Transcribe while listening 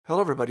Hello,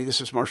 everybody. This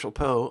is Marshall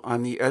Poe.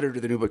 I'm the editor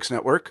of the New Books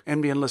Network.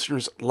 NBN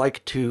listeners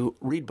like to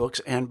read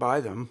books and buy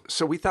them.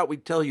 So we thought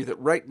we'd tell you that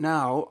right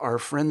now, our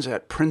friends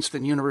at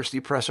Princeton University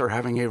Press are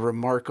having a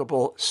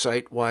remarkable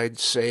site-wide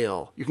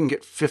sale. You can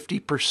get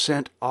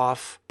 50%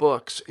 off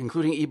books,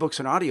 including ebooks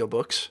and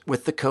audiobooks,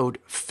 with the code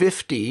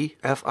 50,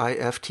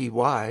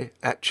 F-I-F-T-Y,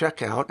 at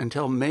checkout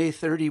until May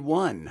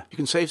 31. You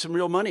can save some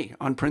real money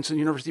on Princeton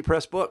University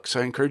Press books.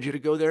 I encourage you to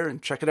go there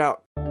and check it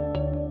out.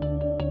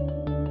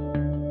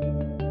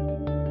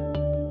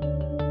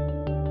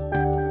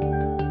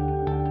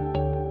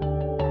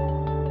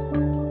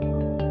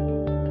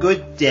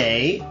 Good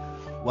day.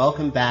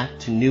 Welcome back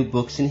to New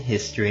Books in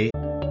History.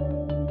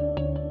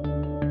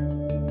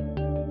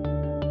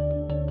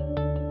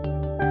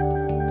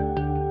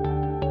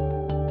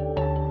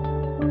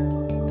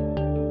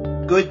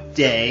 Good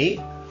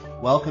day.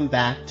 Welcome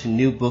back to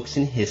New Books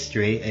in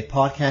History, a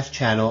podcast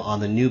channel on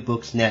the New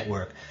Books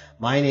Network.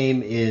 My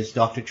name is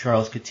Dr.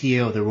 Charles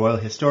Coutinho of the Royal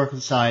Historical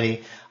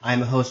Society.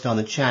 I'm a host on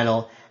the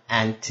channel,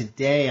 and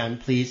today I'm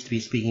pleased to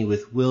be speaking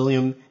with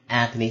William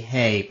Anthony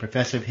Hay,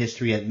 Professor of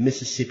History at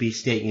Mississippi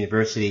State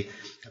University,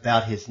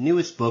 about his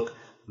newest book,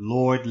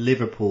 Lord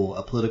Liverpool,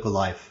 A Political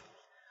Life.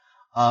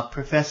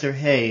 Professor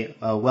Hay,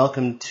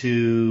 welcome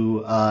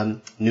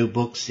to New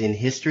Books in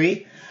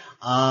History.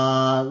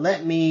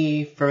 Let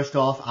me first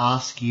off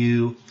ask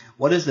you,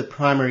 what is the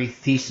primary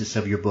thesis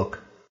of your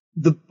book?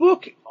 The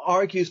book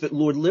argues that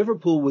Lord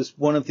Liverpool was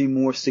one of the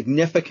more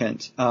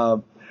significant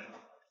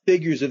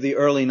figures of the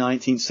early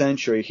 19th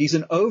century. He's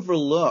an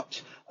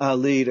overlooked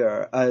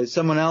leader.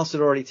 Someone else had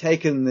already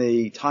taken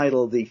the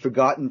title, the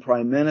Forgotten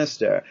Prime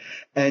Minister,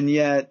 and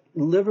yet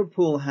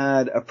Liverpool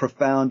had a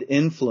profound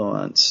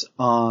influence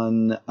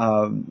on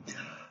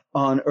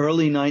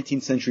early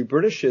 19th century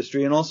British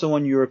history and also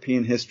on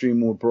European history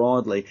more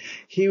broadly.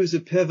 He was a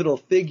pivotal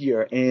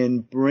figure in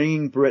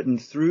bringing Britain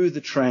through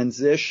the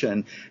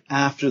transition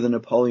after the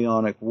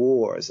Napoleonic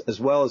Wars,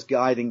 as well as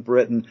guiding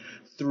Britain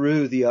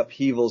through the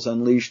upheavals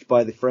unleashed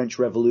by the French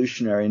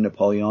Revolutionary and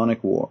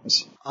Napoleonic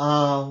Wars.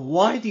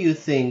 Why do you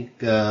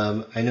think,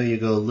 I know you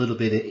go a little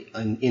bit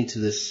into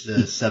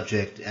this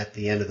subject at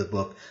the end of the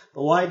book,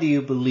 but why do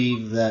you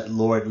believe that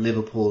Lord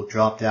Liverpool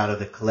dropped out of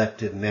the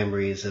collective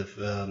memories of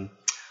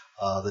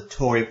the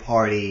Tory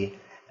party,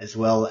 as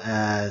well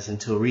as,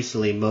 until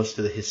recently, most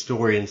of the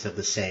historians of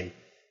the same?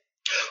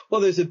 Well,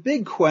 there's a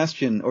big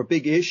question or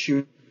big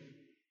issue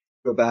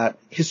about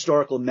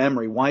historical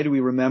memory. Why do we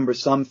remember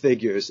some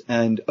figures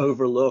and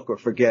overlook or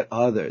forget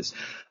others?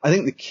 I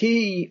think the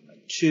key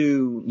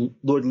to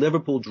Lord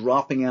Liverpool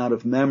dropping out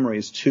of memory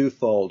is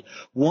twofold.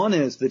 One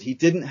is that he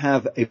didn't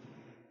have a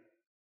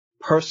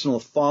personal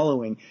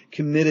following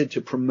committed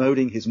to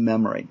promoting his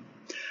memory.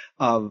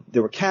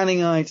 There were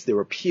Canningites, there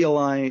were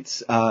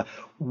Peelites,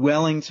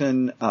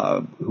 Wellington,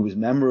 who was a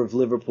member of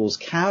Liverpool's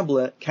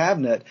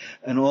cabinet,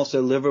 and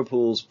also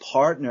Liverpool's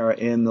partner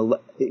in the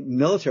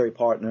military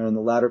partner in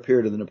the latter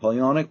period of the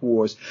Napoleonic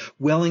Wars.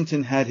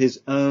 Wellington had his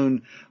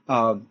own,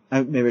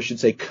 maybe I should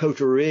say,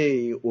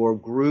 coterie or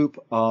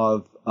group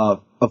of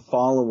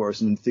followers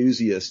and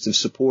enthusiasts, of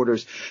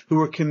supporters who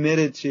were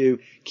committed to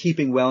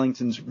keeping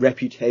Wellington's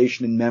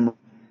reputation and memory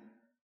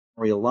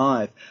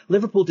alive.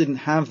 Liverpool didn't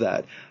have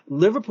that.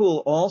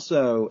 Liverpool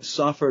also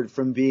suffered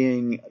from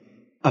being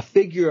a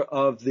figure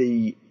of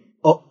the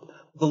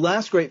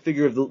last great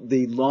figure of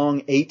the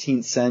long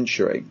 18th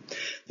century.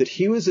 That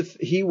he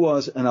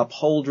was an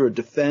upholder, a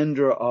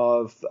defender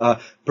of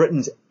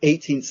Britain's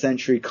 18th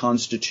century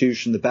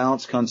constitution, the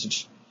balanced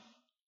constitution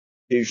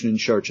in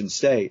church and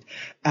state.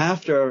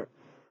 After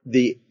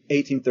the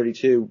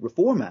 1832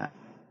 Reform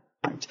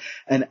Act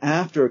and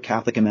after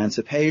Catholic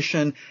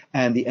emancipation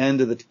and the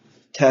end of the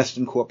Test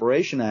and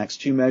Corporation Acts,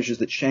 two measures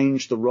that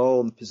changed the role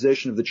and the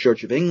position of the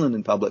Church of England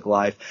in public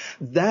life,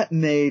 that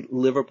made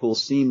Liverpool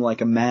seem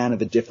like a man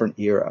of a different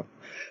era.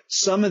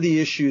 Some of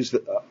the issues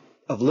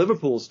of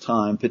Liverpool's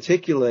time,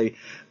 particularly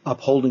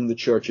upholding the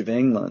Church of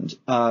England,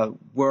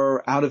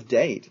 were out of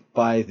date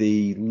by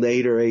the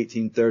later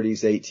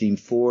 1830s,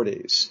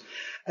 1840s.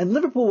 And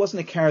Liverpool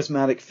wasn't a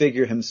charismatic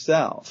figure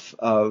himself.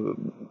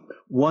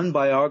 One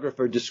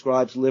biographer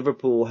describes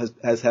Liverpool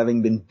as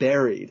having been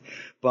buried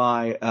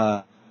by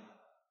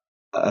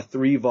a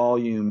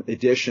 3-volume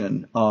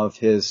edition of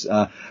his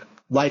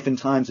Life and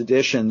Times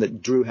edition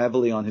that drew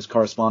heavily on his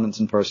correspondence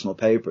and personal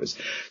papers.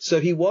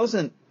 So he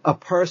wasn't a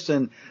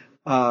person,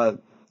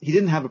 he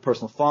didn't have a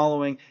personal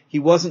following. He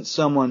wasn't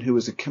someone who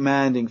was a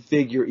commanding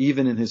figure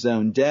even in his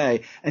own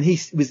day. And he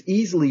was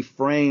easily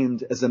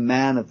framed as a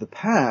man of the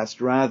past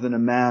rather than a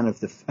man of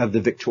the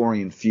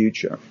Victorian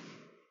future.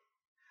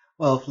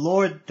 Well, if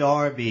Lord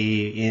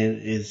Derby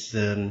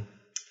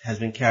has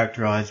been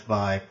characterized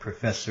by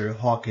Professor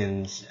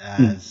Hawkins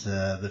as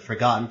the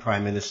forgotten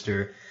prime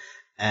minister,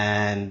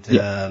 and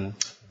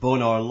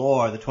Bonar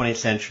Law, the 20th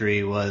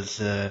century,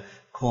 was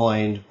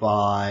coined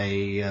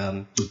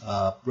by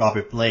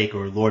Robert Blake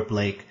or Lord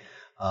Blake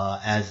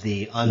as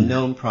the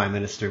unknown prime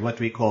minister. What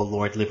do we call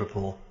Lord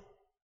Liverpool?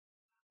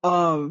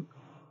 Prime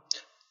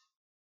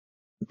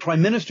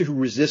minister who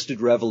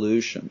resisted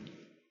revolution.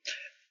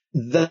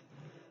 that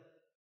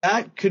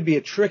could be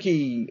a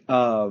tricky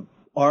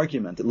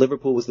argument that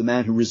Liverpool was the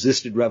man who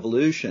resisted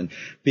revolution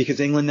because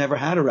England never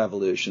had a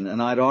revolution.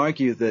 And I'd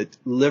argue that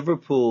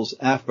Liverpool's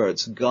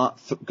efforts got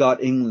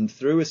England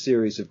through a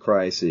series of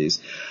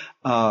crises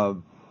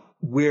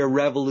where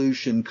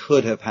revolution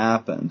could have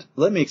happened.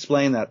 Let me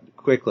explain that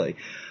quickly.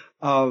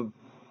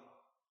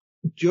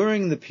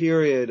 During the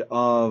period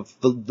of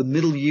the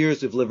middle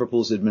years of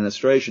Liverpool's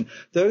administration,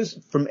 those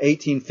from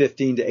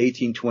 1815 to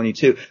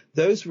 1822,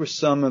 those were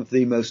some of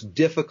the most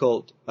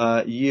difficult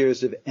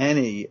years of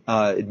any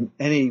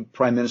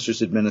prime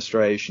minister's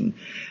administration.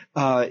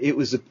 It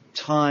was a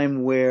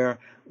time where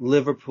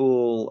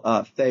Liverpool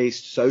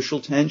faced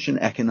social tension,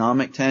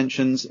 economic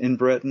tensions in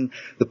Britain,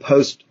 the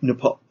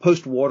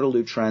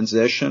post-Waterloo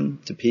transition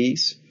to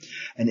peace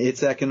and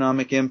its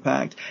economic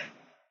impact.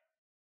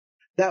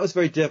 That was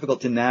very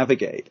difficult to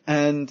navigate.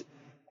 And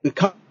a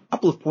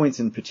couple of points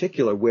in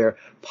particular where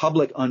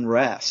public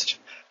unrest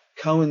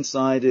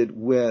coincided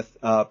with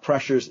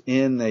pressures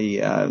in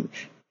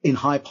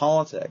high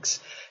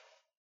politics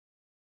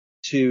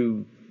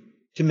to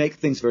make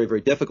things very,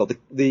 very difficult.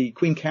 The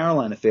Queen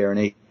Caroline affair in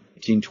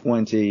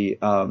 1820,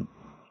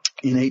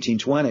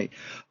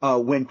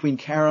 when Queen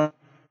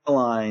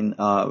Caroline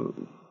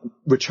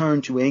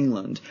returned to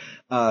England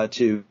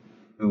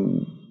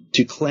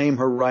to claim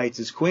her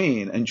rights as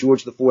queen, and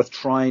George IV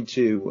tried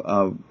to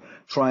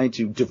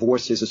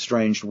divorce his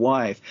estranged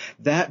wife.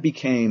 That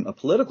became a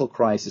political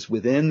crisis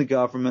within the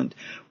government,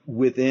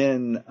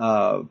 within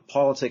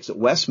politics at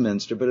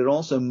Westminster, but it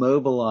also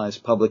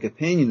mobilized public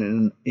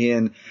opinion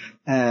in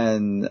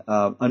an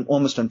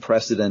almost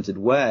unprecedented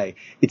way.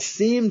 It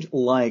seemed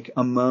like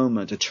a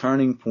moment, a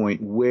turning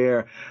point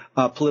where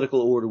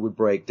political order would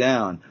break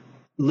down.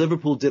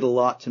 Liverpool did a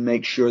lot to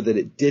make sure that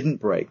it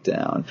didn't break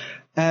down.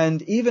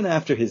 And even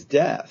after his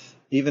death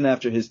in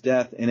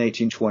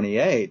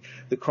 1828,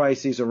 the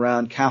crises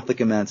around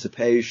Catholic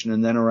emancipation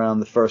and then around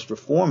the First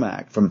Reform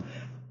Act from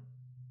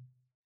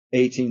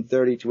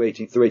 1830 through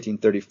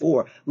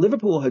 1834,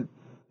 Liverpool had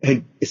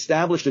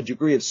established a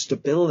degree of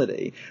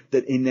stability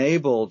that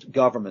enabled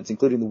governments,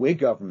 including the Whig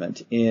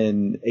government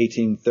in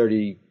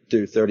 1830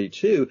 through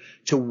 32,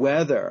 to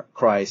weather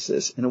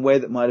crisis in a way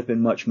that might have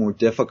been much more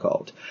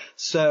difficult.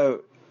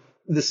 So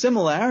the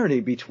similarity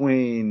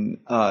between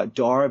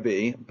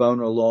Derby,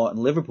 Bonar Law, and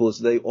Liverpool is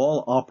they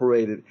all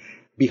operated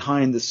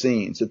behind the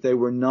scenes, that they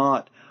were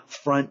not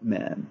front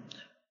men.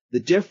 The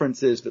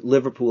difference is that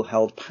Liverpool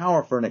held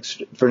power for an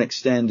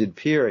extended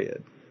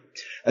period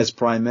as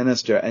prime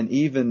minister, and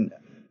even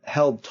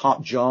held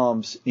top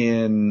jobs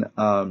in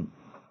a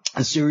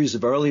series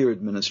of earlier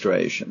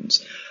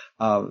administrations.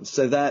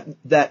 So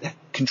that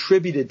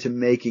contributed to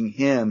making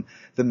him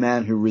the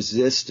man who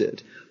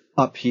resisted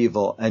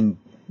upheaval and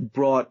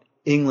brought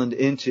England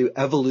into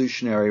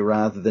evolutionary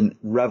rather than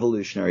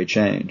revolutionary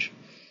change.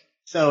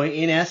 So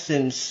in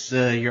essence,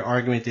 your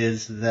argument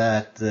is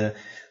that the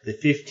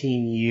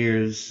 15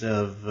 years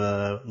of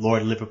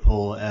Lord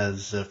Liverpool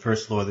as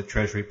First Lord of the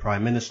Treasury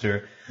Prime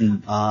Minister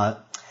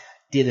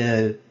did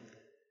a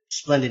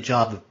splendid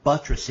job of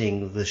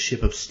buttressing the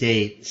ship of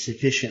state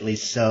sufficiently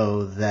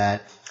so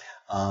that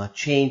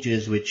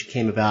changes which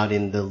came about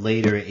in the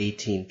later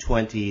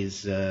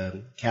 1820s,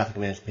 Catholic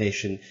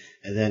emancipation,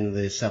 and then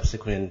the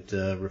subsequent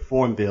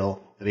Reform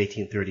Bill of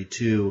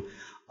 1832,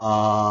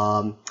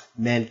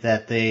 meant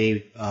that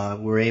they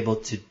were able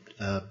to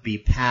be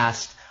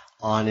passed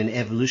on an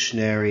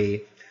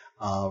evolutionary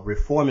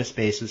reformist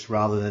basis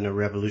rather than a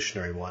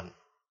revolutionary one.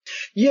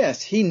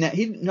 Yes, he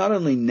not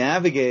only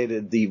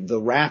navigated the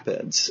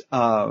rapids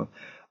of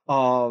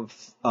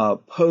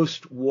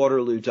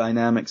post-Waterloo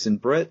dynamics in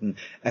Britain,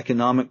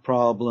 economic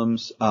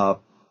problems,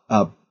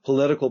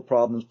 political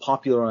problems,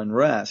 popular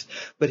unrest,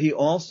 but he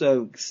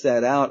also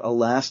set out a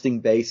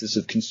lasting basis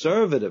of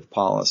conservative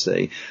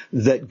policy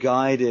that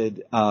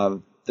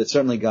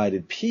certainly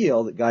guided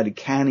Peel, that guided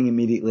Canning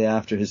immediately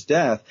after his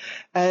death,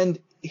 and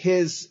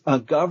his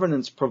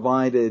governance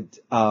provided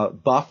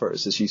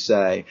buffers, as you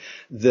say,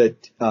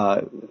 that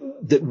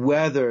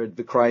weathered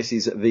the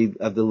crises of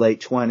the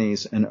late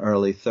 20s and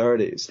early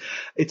 30s.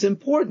 It's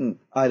important,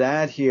 I'd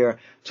add here,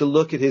 to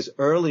look at his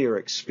earlier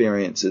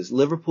experiences.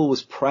 Liverpool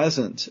was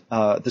present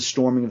at the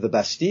storming of the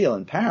Bastille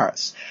in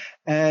Paris,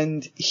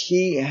 and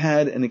he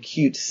had an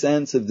acute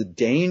sense of the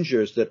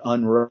dangers that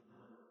unrest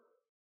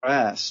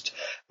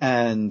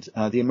and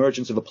the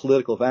emergence of a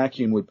political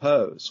vacuum would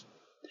pose.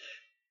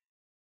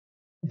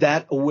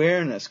 That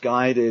awareness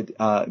guided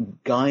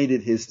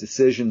his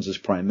decisions as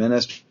prime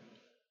minister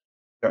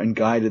and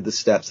guided the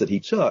steps that he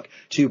took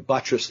to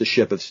buttress the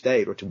ship of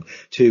state, or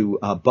to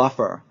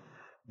buffer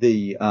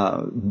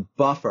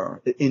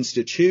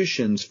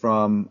institutions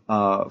from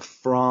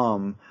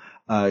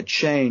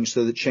change,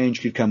 so that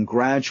change could come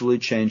gradually,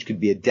 change could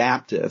be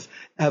adaptive,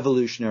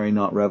 evolutionary,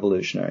 not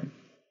revolutionary.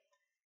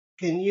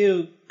 Can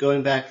you,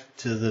 going back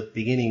to the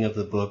beginning of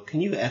the book,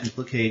 can you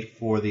explicate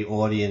for the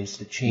audience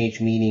the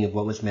changed meaning of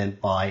what was meant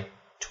by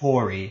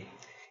Tory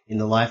in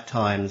the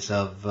lifetimes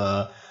of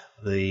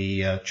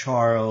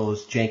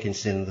Charles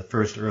Jenkinson, the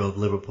first Earl of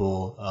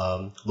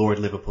Liverpool, Lord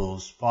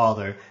Liverpool's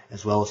father,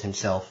 as well as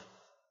himself?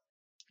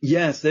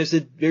 Yes,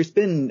 there's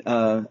been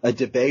a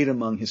debate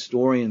among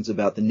historians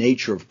about the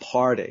nature of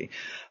party.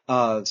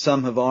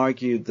 Some have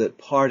argued that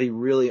party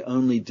really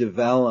only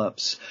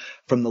develops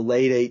from the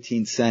late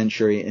 18th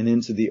century and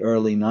into the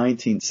early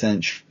 19th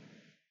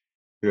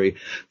century.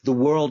 The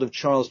world of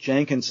Charles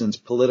Jenkinson's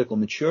political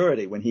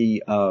maturity, when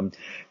he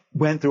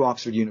went through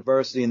Oxford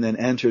University and then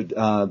entered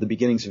the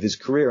beginnings of his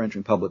career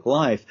entering public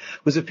life,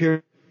 was a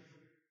period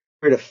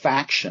of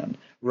faction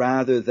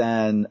rather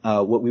than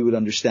what we would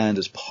understand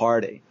as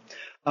party.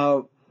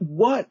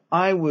 What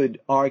I would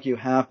argue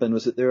happened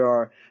was that there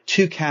are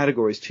two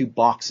categories, two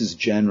boxes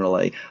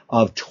generally,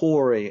 of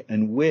Tory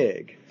and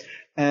Whig.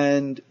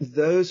 And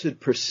those had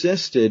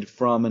persisted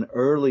from an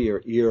earlier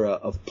era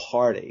of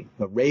party,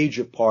 the rage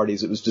of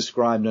parties that was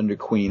described under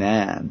Queen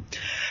Anne.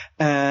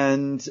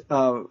 And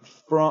under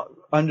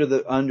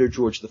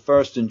George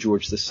I and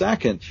George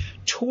II,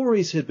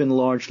 Tories had been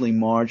largely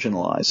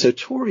marginalized. So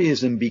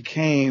Toryism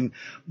became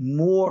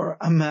more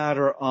a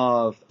matter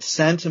of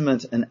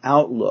sentiment and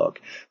outlook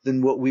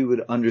than what we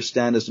would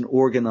understand as an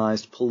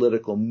organized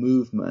political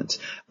movement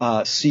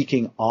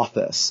seeking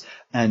office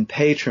and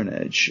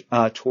patronage.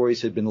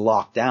 Tories had been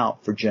locked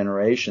out for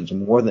generations,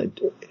 more than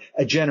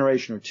a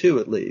generation or two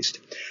at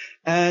least.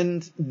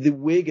 And the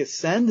Whig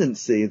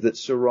ascendancy that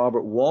Sir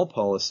Robert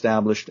Walpole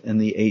established in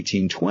the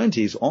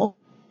 1820s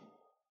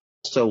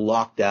also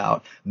locked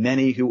out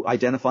many who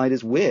identified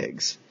as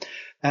Whigs.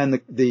 And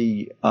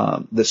the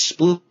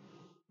split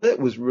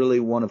was really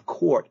one of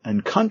court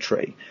and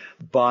country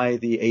by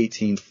the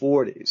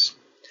 1840s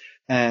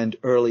and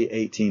early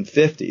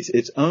 1850s.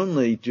 It's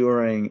only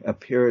during a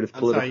period of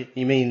political... I'm sorry,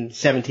 you mean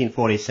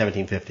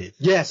 1740s, 1750s?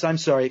 Yes, I'm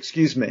sorry,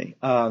 excuse me.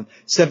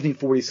 1740s,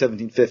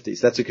 1750s.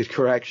 That's a good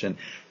correction.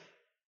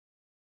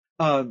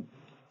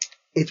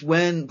 It's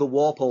when the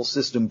Walpole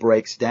system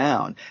breaks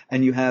down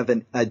and you have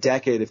a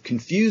decade of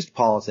confused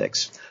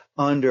politics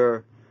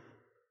under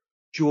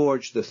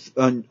George I,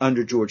 during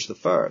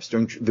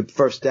the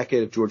first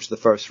decade of George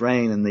I's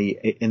reign in the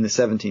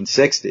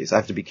 1760s. I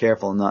have to be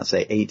careful and not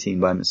say 18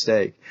 by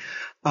mistake.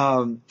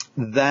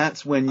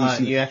 That's when you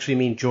see... You actually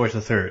mean George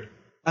III.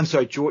 I'm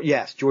sorry, George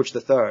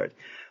III.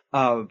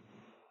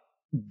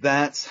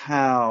 That's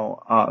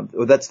how,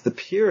 that's the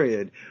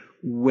period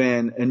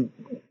when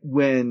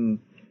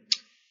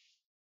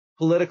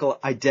political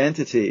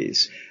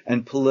identities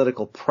and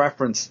political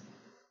preferences,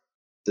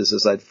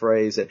 as I'd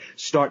phrase it,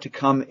 start to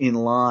come in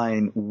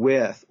line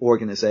with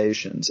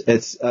organizations.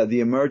 It's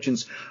the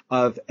emergence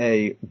of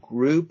a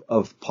group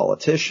of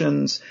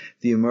politicians,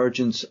 the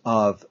emergence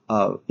of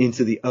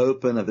into the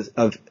open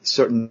of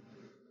certain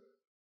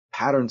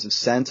patterns of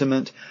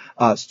sentiment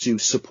to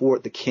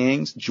support the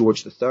kings,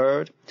 George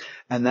III,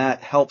 and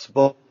that helps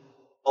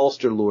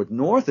bolster Lord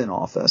North in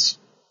office,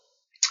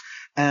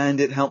 and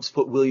it helps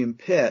put William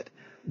Pitt,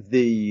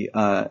 the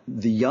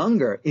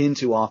younger,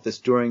 into office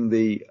during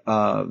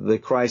the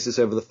crisis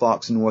over the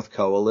Fox-North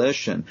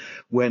coalition,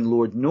 when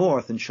Lord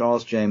North and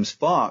Charles James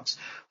Fox,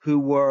 who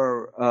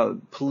were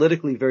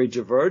politically very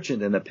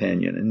divergent in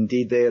opinion,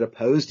 indeed they had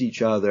opposed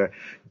each other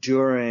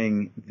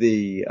during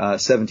the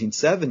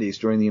 1770s,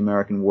 during the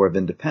American War of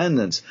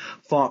Independence,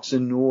 Fox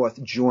and North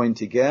joined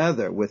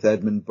together with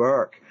Edmund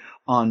Burke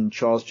on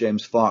Charles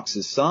James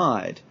Fox's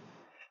side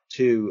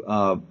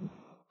to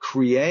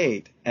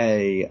create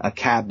a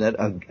cabinet,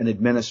 an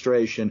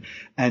administration,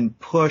 and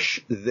push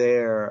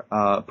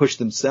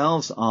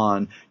themselves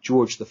on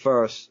George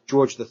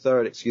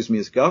III,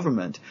 as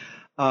government,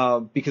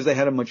 because they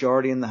had a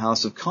majority in the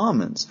House of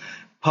Commons.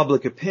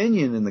 Public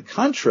opinion in the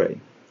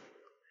country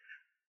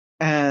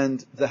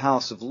and the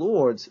House of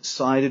Lords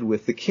sided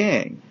with the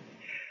king.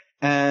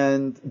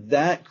 And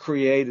that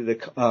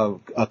created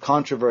a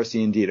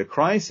controversy, indeed a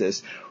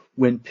crisis,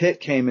 when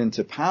Pitt came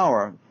into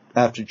power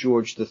after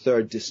George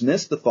III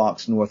dismissed the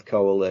Fox-North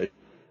coalition.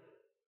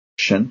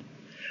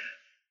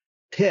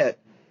 Pitt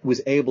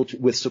was able to,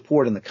 with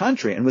support in the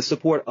country and with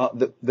support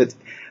that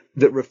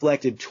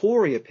reflected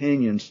Tory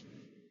opinions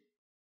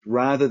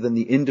rather than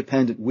the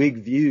independent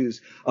Whig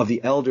views of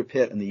the elder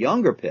Pitt and the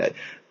younger Pitt,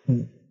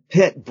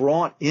 Pitt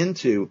brought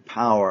into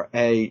power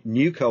a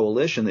new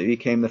coalition that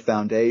became the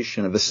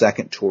foundation of a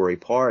second Tory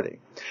party.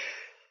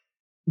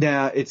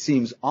 Now, it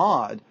seems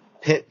odd,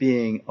 Pitt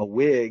being a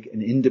Whig,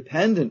 an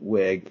independent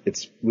Whig,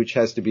 which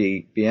has to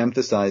be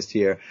emphasized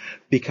here,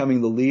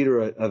 becoming the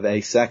leader of a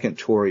second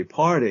Tory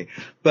party.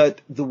 But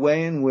the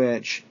way in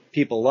which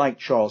people like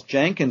Charles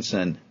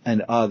Jenkinson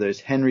and others,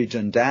 Henry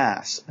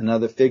Dundas,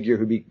 another figure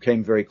who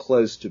became very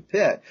close to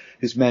Pitt,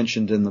 who's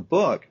mentioned in the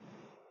book,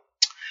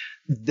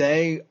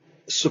 they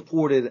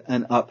supported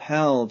and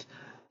upheld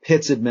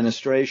Pitt's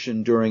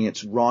administration during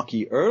its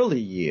rocky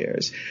early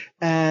years,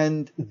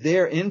 and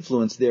their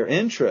influence, their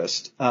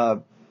interest,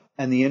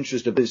 and the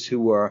interest of those who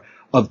were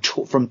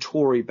from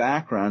Tory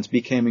backgrounds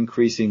became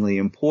increasingly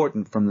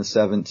important from the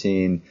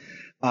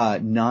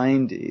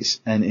 1790s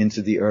and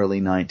into the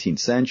early 19th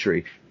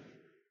century.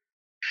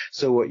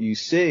 So what you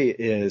see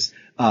is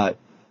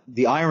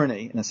the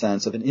irony, in a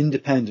sense, of an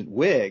independent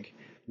Whig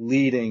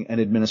leading an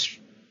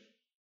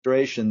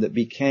administration that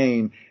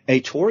became a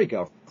Tory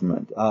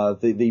government,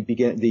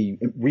 the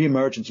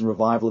reemergence and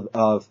revival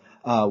of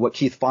what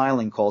Keith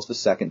Filing calls the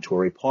Second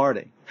Tory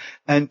Party.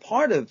 And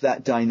part of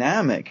that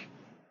dynamic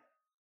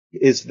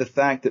is the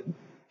fact that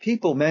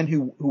men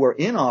who are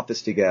in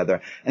office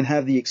together and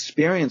have the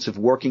experience of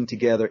working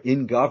together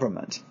in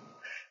government,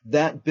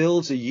 that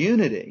builds a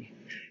unity.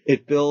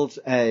 It builds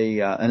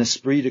an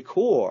esprit de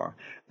corps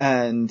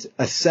and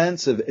a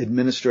sense of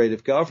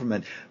administrative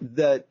government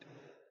that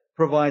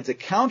provides a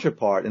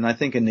counterpart, and I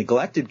think a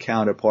neglected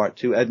counterpart,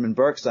 to Edmund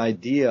Burke's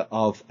idea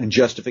of and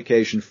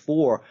justification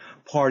for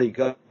party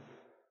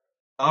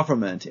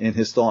government in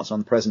his thoughts on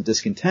the present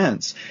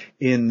discontents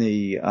in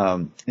the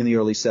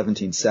early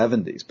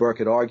 1770s. Burke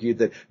had argued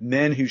that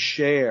men who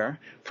share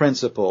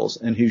principles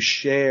and who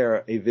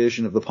share a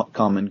vision of the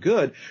common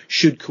good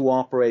should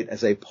cooperate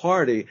as a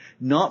party,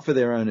 not for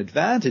their own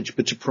advantage,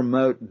 but to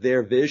promote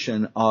their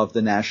vision of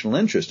the national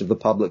interest, of the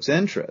public's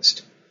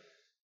interest.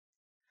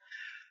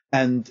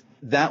 And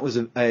that was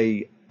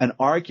an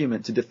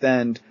argument to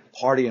defend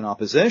party and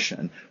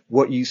opposition.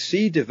 What you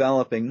see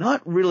developing,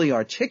 not really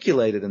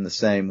articulated in the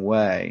same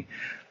way,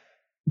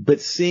 but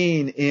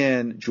seen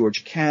in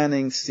George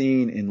Canning,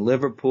 seen in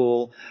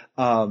Liverpool,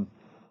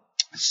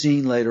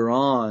 seen later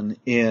on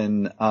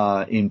in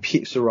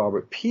Sir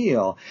Robert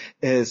Peel,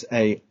 is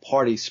a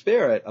party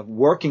spirit of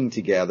working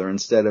together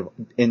instead of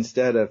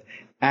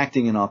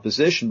acting in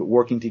opposition, but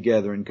working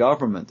together in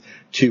government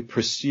to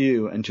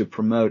pursue and to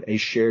promote a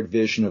shared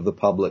vision of the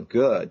public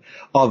good,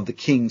 of the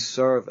king's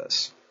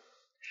service.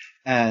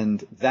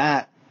 And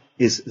that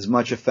is as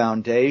much a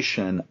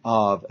foundation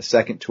of a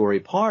second Tory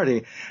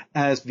party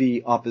as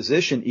the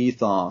opposition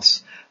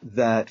ethos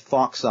that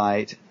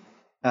Foxite,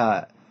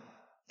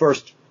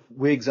 first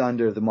Whigs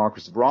under the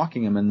Marquis of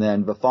Rockingham and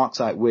then the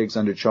Foxite Whigs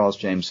under Charles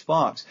James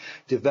Fox,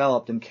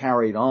 developed and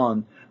carried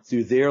on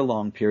through their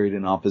long period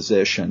in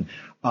opposition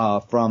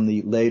from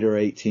the later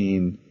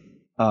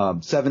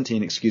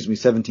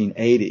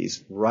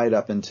 1780s right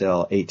up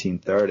until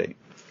 1830.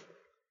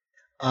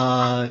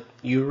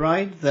 You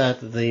write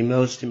that the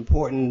most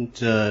important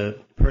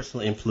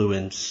personal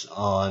influence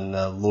on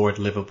Lord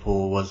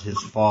Liverpool was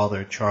his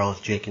father,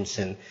 Charles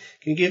Jenkinson.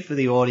 Can you give for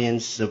the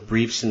audience a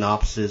brief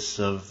synopsis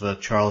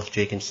of Charles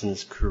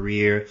Jenkinson's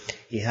career?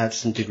 He had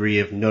some degree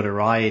of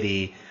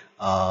notoriety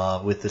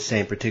with the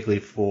same,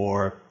 particularly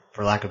for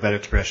lack of a better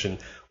expression,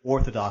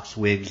 orthodox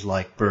Whigs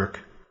like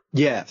Burke.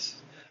 Yes.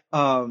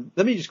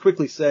 Let me just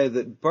quickly say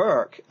that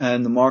Burke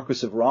and the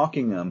Marquis of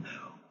Rockingham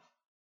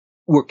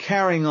were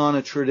carrying on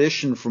a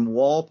tradition from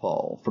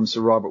Walpole, from Sir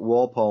Robert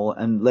Walpole,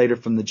 and later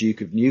from the Duke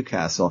of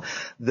Newcastle,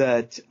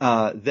 that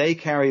they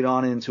carried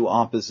on into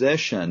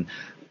opposition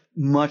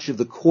much of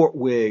the court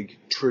Whig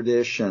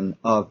tradition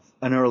of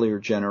an earlier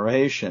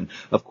generation.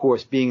 Of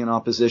course, being in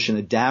opposition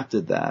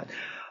adapted that.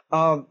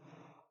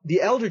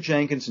 The elder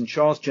Jenkinson,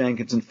 Charles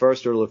Jenkinson,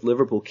 first Earl of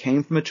Liverpool,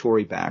 came from a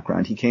Tory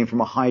background. He came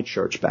from a high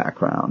church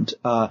background.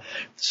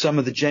 Some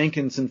of the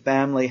Jenkinson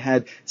family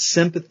had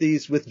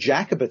sympathies with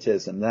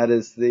Jacobitism, that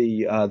is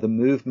the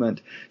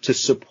movement to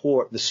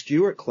support the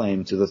Stuart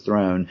claim to the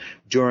throne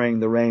during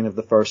the reign of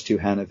the first two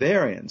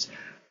Hanoverians.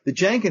 The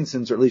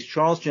Jenkinsons, or at least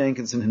Charles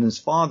Jenkinson and his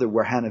father,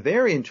 were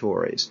Hanoverian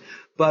Tories,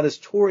 but as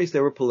Tories they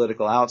were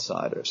political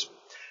outsiders.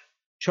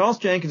 Charles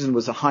Jenkinson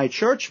was a high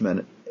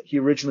churchman. He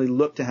originally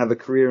looked to have a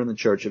career in the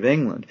Church of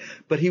England,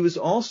 but he was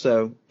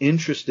also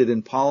interested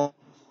in politics,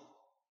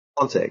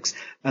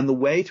 and the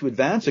way to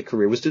advance a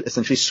career was to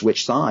essentially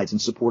switch sides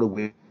and support a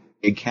Whig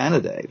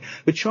candidate.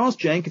 But Charles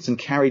Jenkinson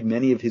carried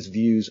many of his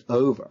views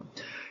over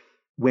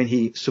when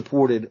he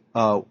supported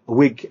a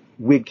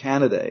Whig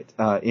candidate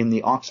in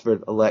the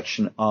Oxfordshire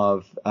election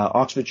of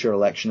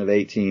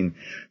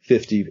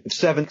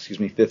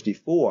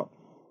 1854.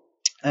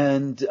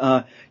 And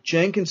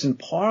Jenkinson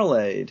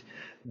parlayed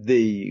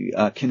the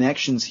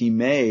connections he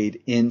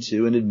made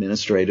into an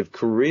administrative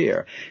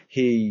career.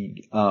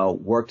 He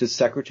worked as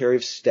Secretary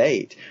of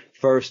State,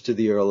 first to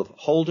the Earl of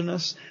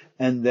Holderness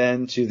and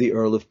then to the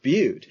Earl of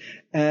Bute.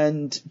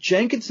 And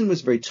Jenkinson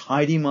was a very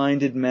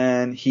tidy-minded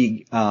man.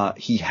 He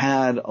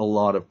had a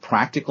lot of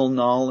practical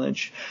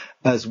knowledge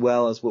as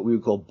well as what we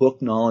would call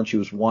book knowledge. He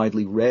was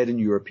widely read in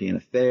European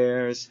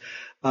affairs.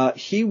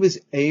 He was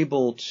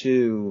able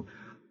to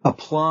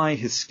apply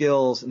his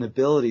skills and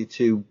ability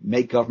to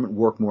make government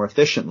work more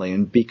efficiently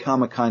and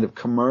become a kind of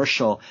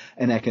commercial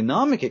and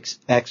economic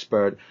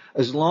expert,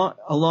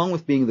 along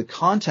with being the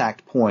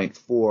contact point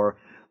for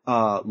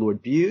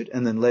Lord Bute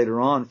and then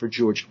later on for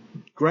George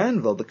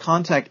Grenville, the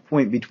contact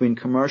point between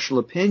commercial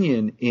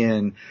opinion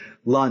in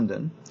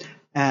London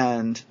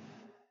and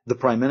the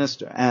Prime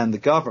Minister and the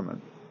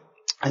government.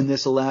 And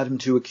this allowed him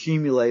to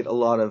accumulate a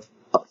lot of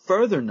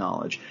further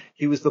knowledge.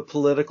 He was the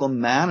political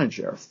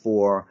manager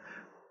for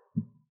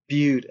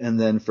Bute and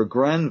then for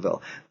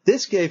Grenville.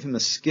 This gave him a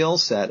skill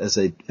set as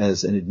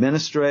an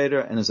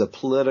administrator and as a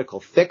political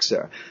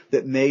fixer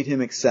that made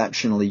him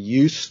exceptionally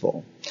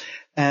useful.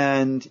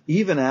 And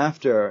even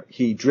after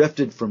he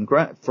drifted from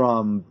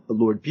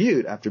Lord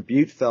Bute, after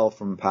Bute fell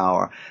from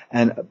power,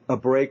 and a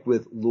break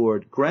with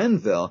Lord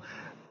Grenville,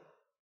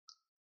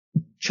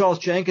 Charles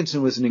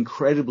Jenkinson was an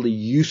incredibly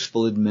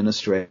useful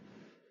administrative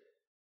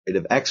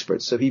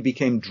expert. So he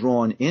became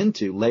drawn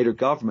into later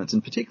governments,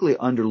 and particularly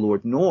under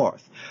Lord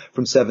North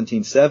from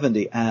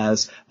 1770,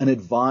 as an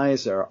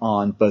advisor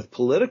on both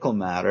political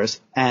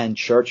matters and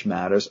church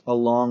matters,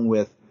 along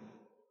with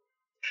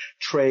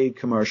trade,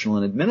 commercial,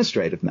 and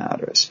administrative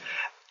matters.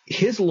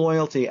 His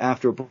loyalty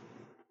after a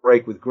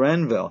break with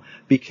Grenville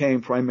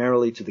became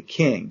primarily to the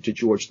king, to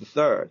George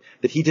III,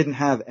 that he didn't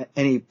have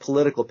any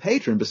political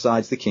patron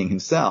besides the king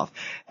himself.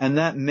 And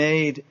that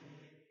made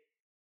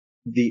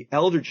the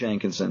elder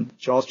Jenkinson,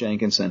 Charles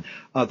Jenkinson,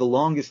 the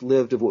longest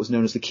lived of what was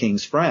known as the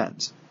king's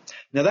friends.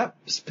 Now that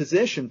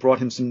position brought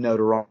him some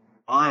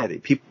notoriety.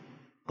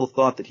 People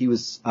thought that he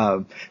was,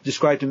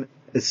 described him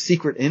a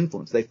secret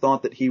influence. They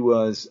thought that he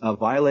was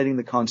violating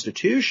the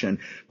Constitution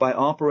by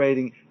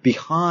operating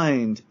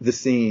behind the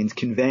scenes,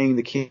 conveying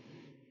the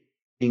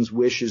king's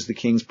wishes, the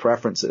king's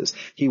preferences.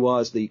 He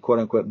was the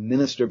quote-unquote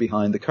minister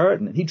behind the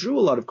curtain, and he drew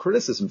a lot of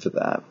criticism for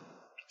that.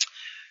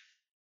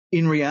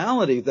 In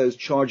reality, those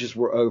charges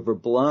were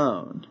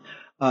overblown.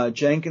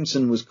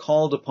 Jenkinson was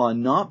called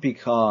upon not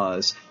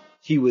because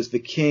he was the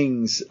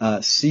king's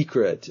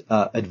secret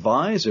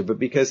advisor, but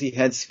because he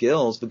had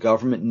skills the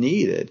government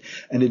needed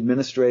and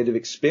administrative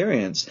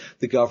experience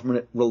the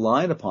government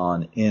relied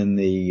upon in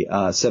the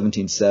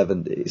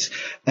 1770s.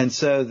 And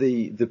so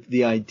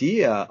the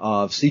idea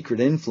of secret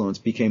influence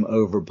became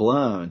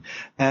overblown.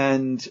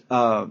 And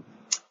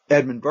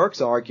Edmund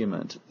Burke's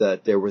argument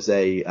that there was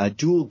a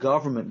dual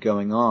government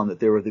going on, that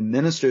there were the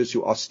ministers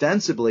who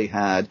ostensibly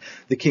had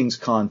the king's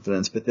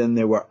confidence, but then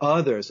there were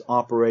others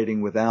operating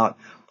without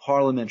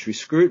parliamentary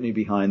scrutiny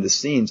behind the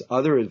scenes,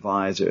 other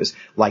advisors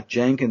like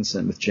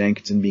Jenkinson, with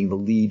Jenkinson being the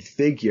lead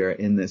figure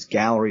in this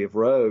gallery of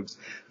rogues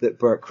that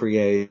Burke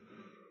created.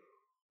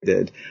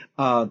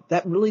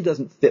 That really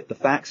doesn't fit the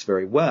facts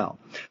very well.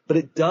 But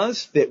it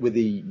does fit with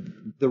the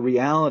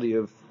reality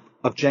of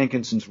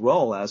Jenkinson's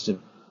role as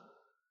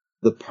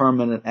the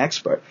permanent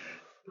expert,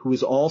 who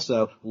was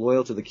also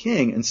loyal to the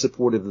king and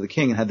supportive of the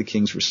king and had the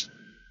king's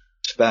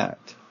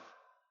respect.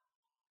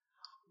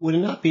 Would it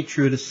not be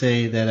true to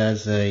say that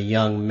as a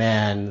young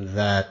man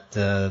that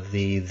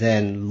the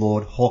then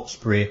Lord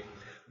Hawkesbury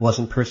was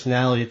in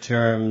personality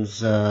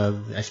terms, I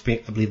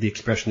believe the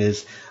expression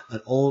is,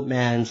 an old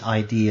man's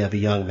idea of a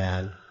young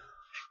man?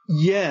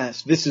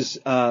 Yes, this is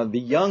the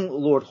young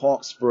Lord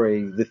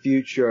Hawkesbury, the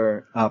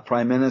future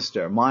Prime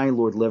Minister, my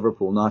Lord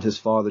Liverpool, not his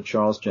father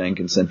Charles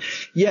Jenkinson.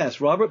 Yes,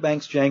 Robert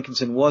Banks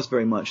Jenkinson was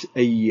very much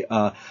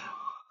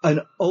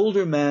an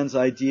older man's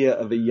idea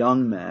of a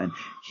young man.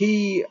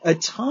 He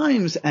at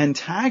times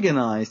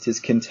antagonized his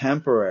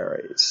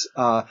contemporaries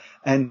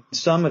and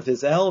some of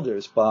his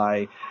elders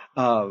by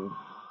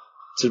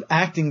sort of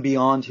acting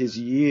beyond his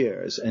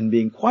years and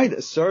being quite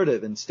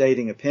assertive in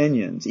stating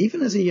opinions,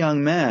 even as a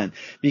young man,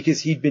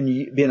 because he'd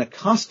been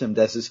accustomed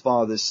as his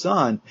father's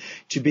son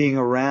to being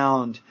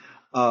around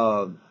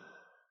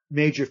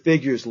major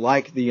figures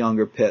like the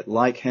younger Pitt,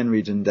 like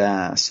Henry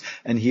Dundas,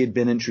 and he had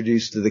been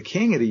introduced to the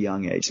king at a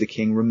young age. The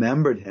king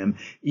remembered him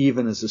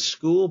even as a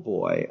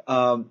schoolboy.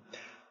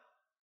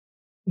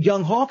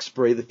 Young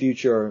Hawkesbury, the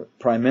future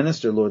Prime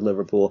Minister, Lord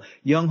Liverpool,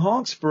 young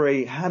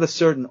Hawkesbury had a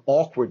certain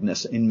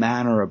awkwardness in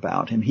manner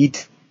about him. He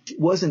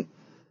wasn't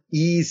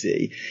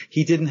easy.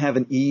 He didn't have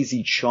an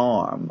easy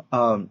charm.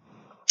 And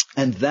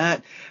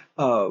that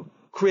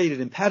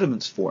created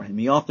impediments for him.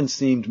 He often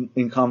seemed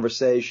in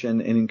conversation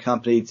and in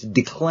company to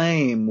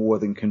declaim more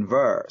than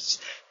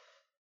converse.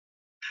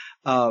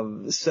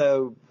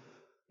 So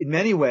in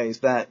many ways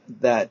that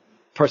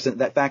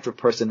factor of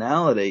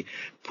personality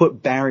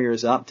put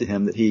barriers up to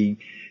him that he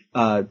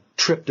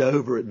tripped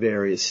over at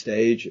various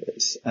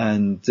stages.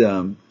 And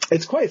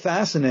it's quite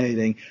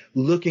fascinating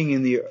looking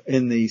in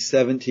the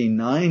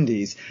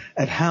 1790s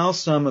at how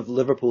some of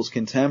Liverpool's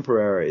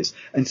contemporaries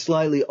and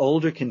slightly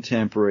older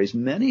contemporaries,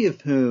 many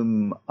of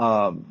whom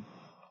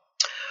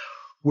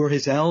were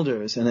his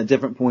elders and at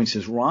different points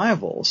his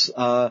rivals,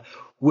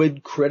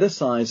 would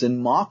criticize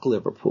and mock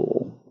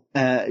Liverpool.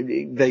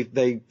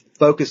 They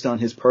focused on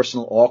his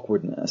personal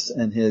awkwardness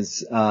and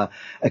his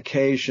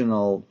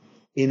occasional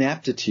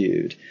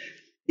ineptitude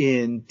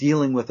in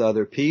dealing with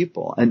other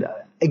people, and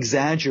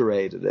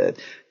exaggerated it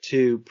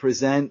to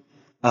present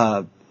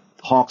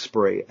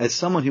Hawkesbury as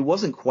someone who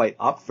wasn't quite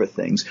up for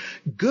things.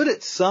 Good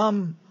at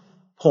some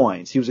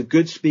points. He was a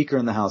good speaker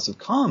in the House of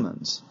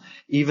Commons,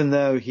 even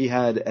though he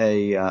had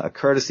a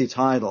courtesy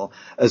title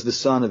as the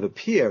son of a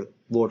peer,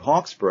 Lord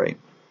Hawkesbury.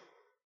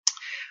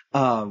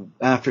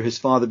 After his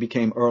father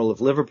became Earl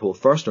of Liverpool,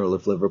 first Earl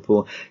of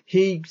Liverpool,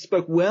 he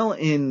spoke well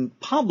in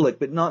public,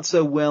 but not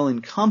so well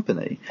in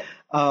company.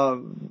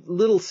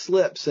 Little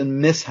slips and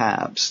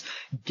mishaps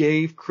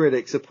gave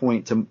critics a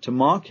point to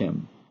mock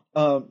him.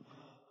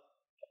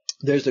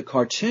 There's a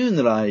cartoon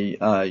that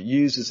I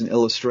use as an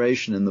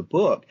illustration in the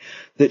book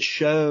that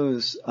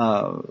shows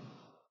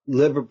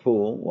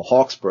Liverpool, well,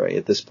 Hawkesbury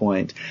at this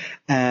point,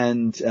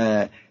 and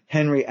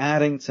Henry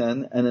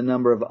Addington and a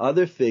number of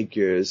other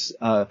figures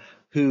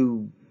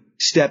who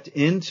stepped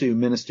into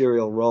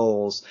ministerial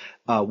roles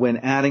when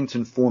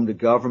Addington formed a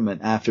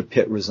government after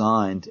Pitt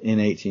resigned in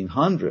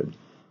 1800,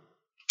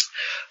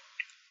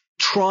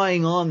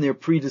 trying on their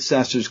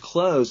predecessors'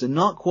 clothes and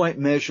not quite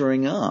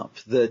measuring up,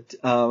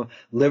 that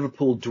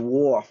Liverpool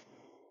dwarfed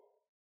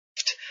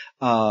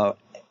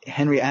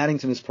Henry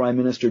Addington as Prime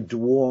Minister,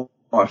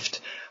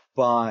 dwarfed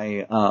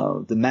by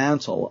the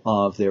mantle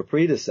of their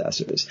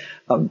predecessors.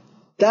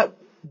 That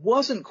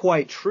wasn't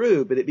quite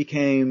true, but it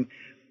became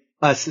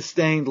a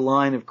sustained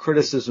line of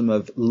criticism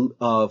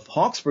of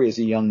Hawkesbury as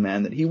a young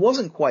man, that he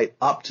wasn't quite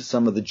up to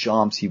some of the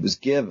jobs he was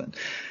given.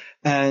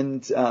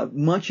 And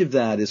much of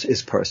that is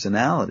his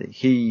personality.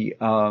 He,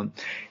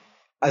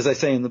 as I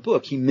say in the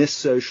book, he missed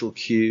social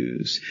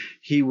cues.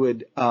 He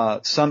would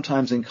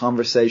sometimes in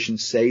conversation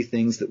say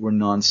things that were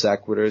non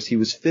sequiturs. He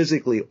was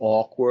physically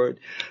awkward,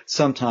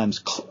 sometimes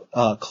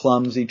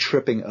clumsy,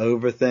 tripping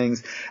over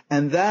things.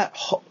 And that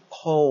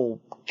whole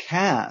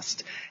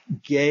cast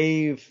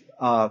gave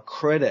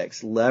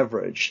critics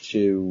leverage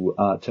to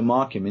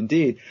mock him.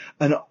 Indeed,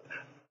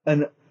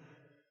 an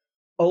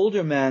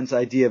older man's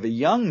idea of a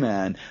young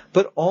man,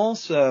 but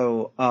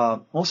also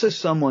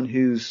someone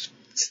whose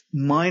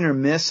minor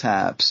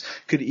mishaps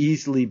could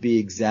easily be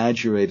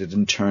exaggerated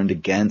and turned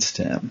against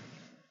him.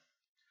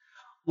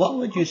 What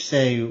would you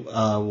say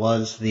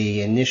was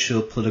the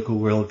initial political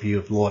worldview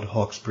of Lord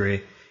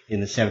Hawkesbury in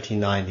the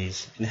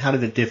 1790s, and how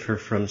did it differ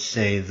from,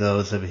 say,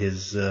 those of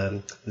his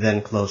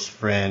then close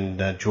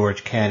friend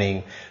George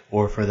Canning,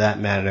 or for that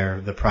matter,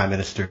 the Prime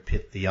Minister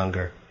Pitt the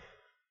Younger?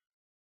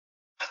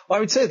 Well, I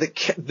would say that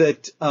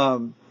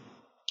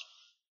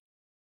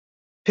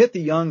Pitt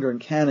the Younger and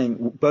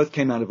Canning both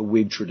came out of a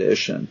Whig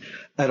tradition.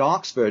 At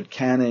Oxford,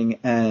 Canning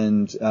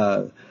and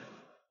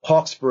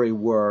Hawkesbury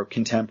were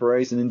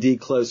contemporaries and indeed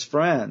close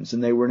friends,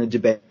 and they were in a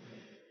debating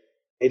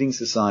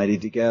society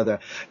together.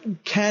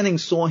 Canning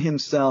saw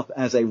himself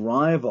as a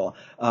rival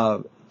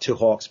to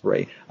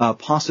Hawkesbury,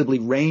 possibly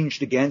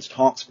ranged against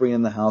Hawkesbury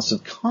in the House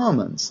of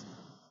Commons.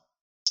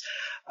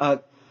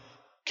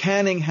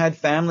 Canning had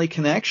family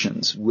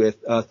connections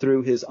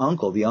through his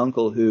uncle, the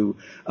uncle who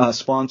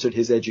sponsored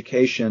his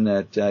education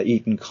at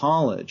Eton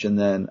College and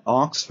then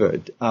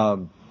Oxford.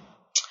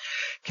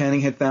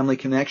 Canning had family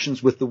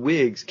connections with the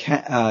Whigs.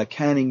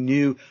 Canning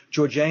knew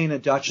Georgiana,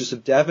 Duchess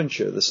of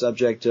Devonshire, the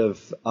subject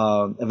of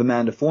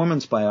Amanda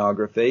Foreman's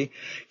biography.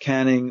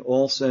 Canning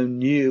also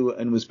knew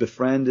and was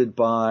befriended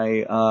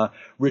by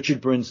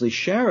Richard Brinsley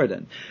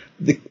Sheridan.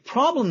 The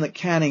problem that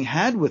Canning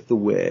had with the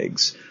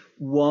Whigs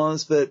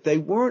was that they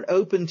weren't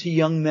open to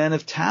young men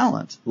of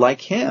talent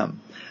like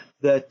him.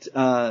 That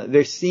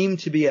there seemed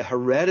to be a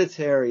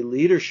hereditary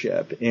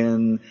leadership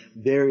in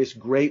various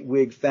great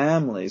Whig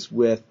families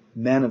with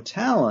men of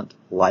talent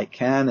like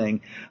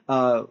Canning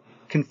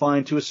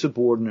confined to a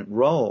subordinate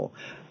role.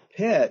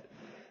 Pitt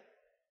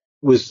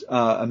was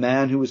a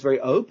man who was very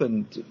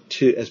open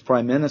to, as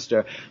Prime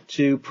Minister,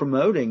 to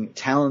promoting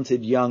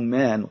talented young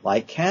men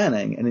like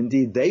Canning, and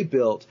indeed they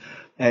built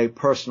a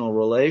personal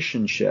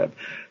relationship.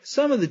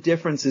 Some of the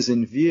differences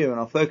in view, and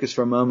I'll focus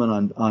for a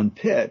moment on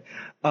Pitt.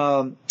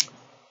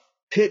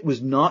 Pitt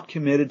was not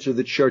committed to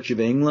the Church of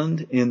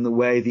England in the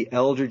way the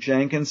elder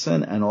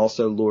Jenkinson and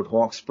also Lord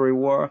Hawkesbury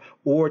were,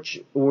 or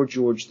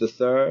George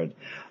III.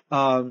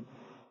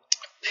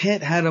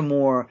 Pitt had a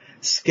more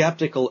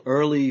skeptical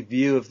early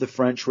view of the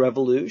French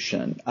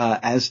Revolution,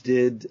 as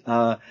did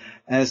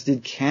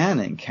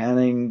Canning.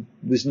 Canning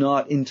was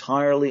not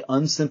entirely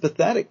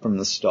unsympathetic from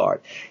the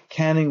start.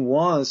 Canning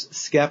was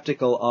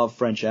skeptical of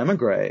French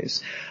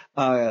émigrés.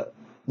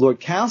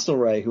 Lord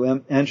Castlereagh,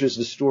 who enters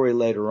the story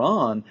later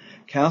on,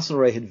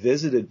 Castlereagh had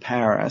visited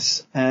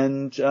Paris,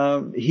 and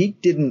he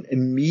didn't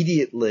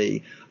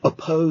immediately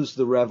oppose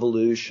the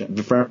revolution,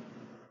 the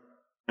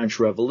French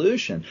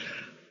Revolution.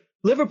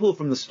 Liverpool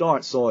from the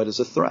start saw it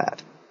as a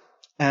threat,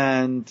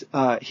 and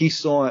he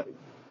saw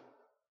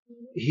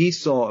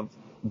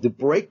the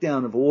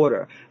breakdown of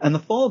order, and the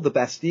fall of the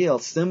Bastille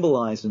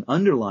symbolized and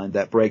underlined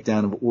that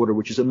breakdown of order,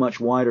 which is a much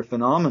wider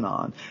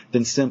phenomenon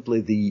than simply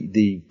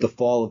the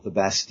fall of the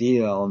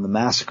Bastille and the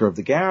massacre of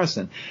the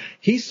garrison.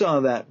 He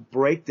saw that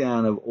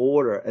breakdown of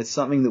order as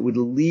something that would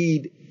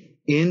lead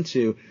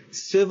into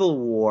civil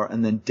war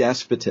and then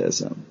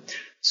despotism.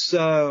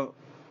 So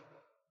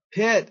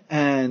Pitt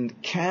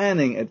and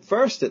Canning, at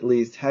first at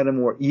least, had a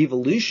more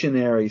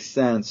evolutionary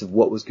sense of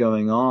what was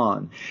going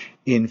on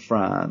in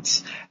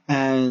France,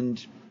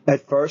 and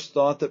at first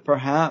thought that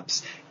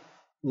perhaps,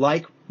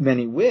 like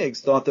many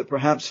Whigs, thought that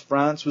perhaps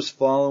France was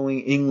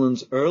following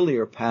England's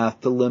earlier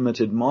path to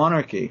limited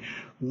monarchy.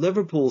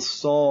 Liverpool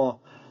saw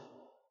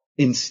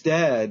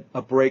instead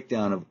a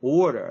breakdown of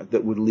order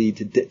that would lead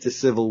to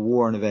civil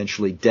war and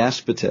eventually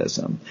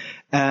despotism.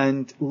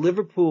 And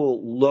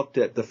Liverpool looked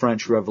at the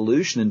French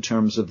Revolution in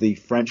terms of the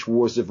French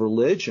wars of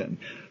religion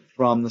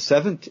from the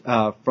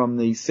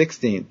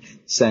 16th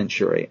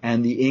century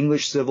and the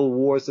English civil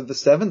wars of the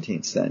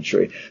 17th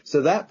century.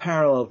 So that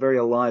parallel very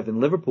alive in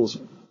Liverpool's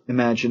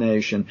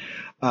imagination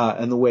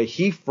and the way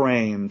he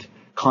framed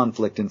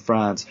conflict in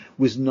France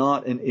was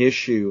not an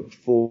issue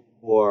for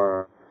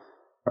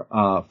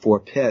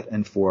Pitt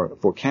and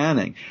for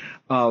Canning.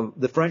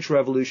 The French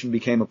Revolution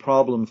became a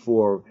problem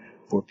for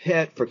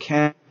Pitt, for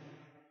Canning,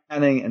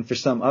 and for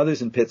some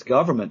others in Pitt's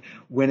government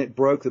when it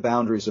broke the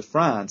boundaries of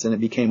France and it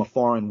became a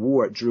foreign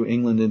war. It drew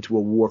England into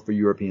a war for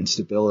European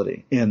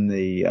stability in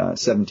the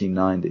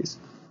 1790s.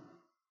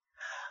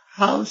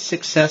 How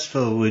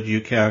successful would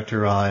you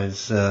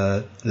characterize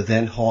the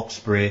then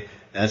Hawkesbury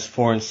as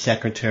Foreign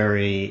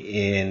Secretary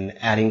in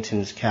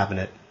Addington's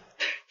cabinet?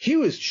 He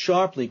was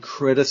sharply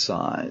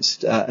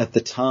criticized at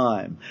the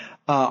time.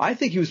 I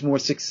think he was more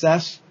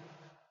successful,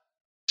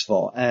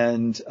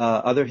 and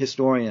other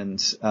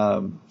historians,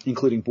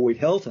 including Boyd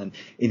Hilton,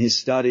 in his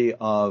study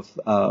of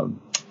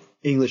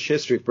English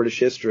history, British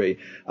history,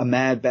 A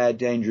Mad, Bad,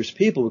 Dangerous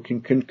People, who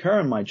can concur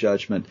in my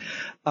judgment.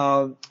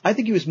 I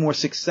think he was more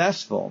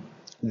successful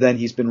than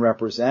he's been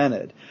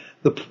represented.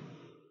 The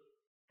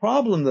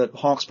problem that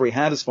Hawkesbury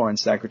had as Foreign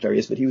Secretary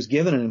is that he was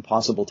given an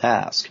impossible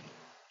task.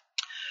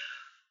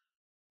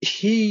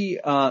 He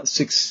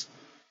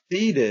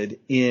succeeded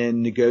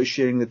in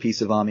negotiating the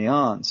Peace of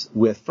Amiens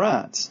with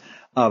France.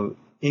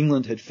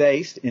 England had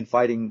faced, in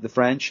fighting the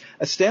French,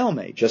 a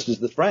stalemate, just as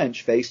the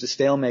French faced a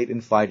stalemate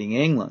in fighting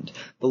England.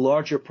 The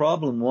larger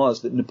problem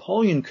was that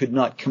Napoleon could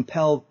not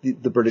compel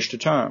the British to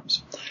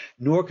terms,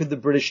 nor could the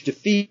British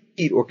defeat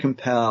or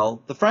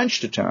compel the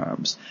French to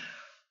terms.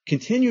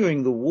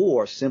 Continuing the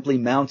war simply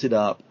mounted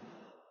up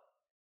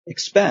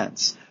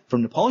expense.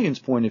 From Napoleon's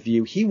point of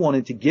view, he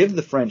wanted to give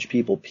the French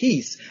people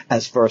peace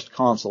as first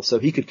consul so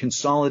he could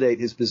consolidate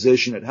his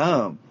position at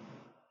home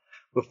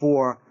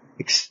before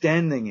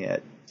extending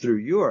it through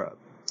Europe.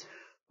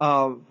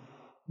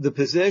 The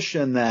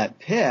position that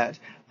Pitt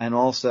and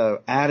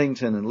also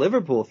Addington and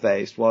Liverpool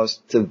faced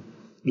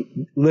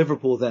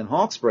Liverpool, then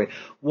Hawkesbury,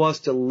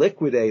 was to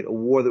liquidate a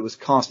war that was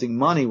costing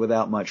money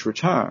without much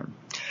return.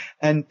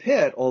 And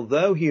Pitt,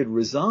 although he had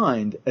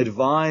resigned,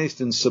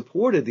 advised and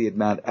supported the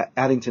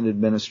Addington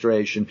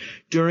administration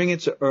during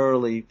its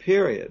early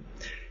period.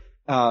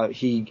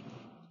 He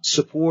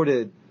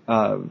supported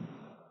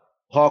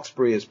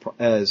Hawkesbury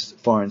as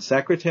Foreign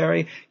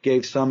Secretary,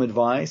 gave some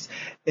advice,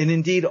 and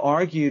indeed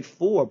argued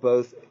for,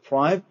 both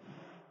privately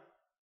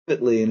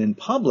and in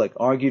public,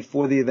 argued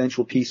for the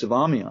eventual Peace of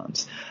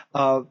Amiens.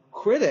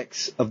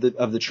 Critics of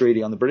the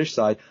treaty on the British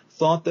side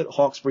thought that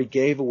Hawkesbury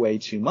gave away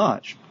too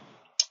much.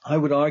 I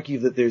would argue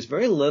that there's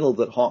very little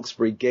that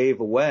Hawkesbury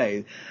gave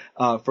away.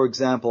 For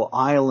example,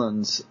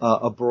 islands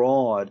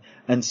abroad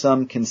and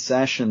some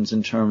concessions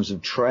in terms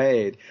of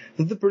trade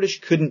that the British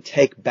couldn't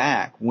take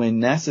back when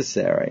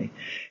necessary.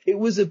 It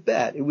was a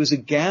bet. It was a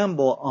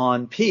gamble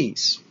on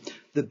peace.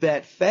 The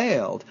bet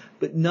failed,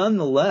 but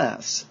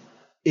nonetheless,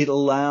 it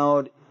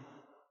allowed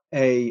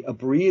a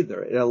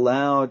breather. It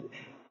allowed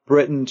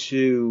Britain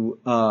to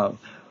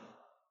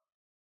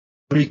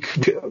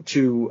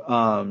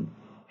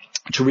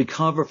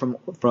recover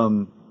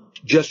from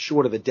just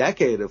short of a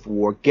decade of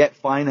war, get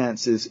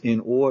finances in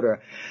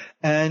order,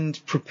 and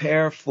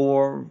prepare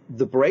for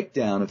the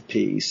breakdown of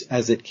peace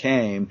as it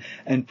came,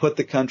 and put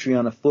the country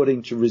on a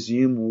footing to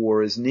resume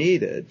war as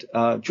needed.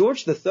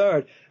 George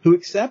III, who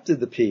accepted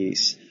the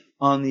peace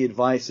on the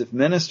advice of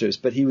ministers,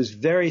 but he was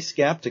very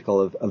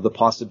skeptical of the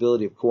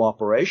possibility of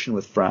cooperation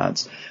with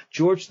France.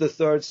 George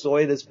III saw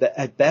it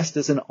at best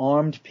as an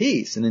armed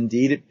peace, and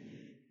indeed it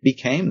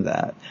became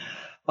that.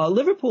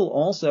 Liverpool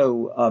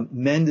also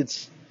mended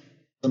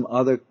some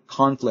other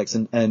conflicts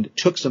and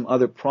took some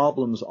other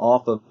problems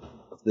off of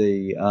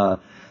the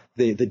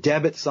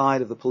debit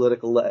side of the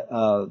political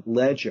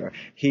ledger.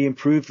 He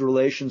improved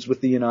relations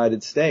with the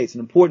United States, an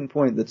important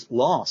point that's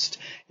lost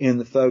in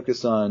the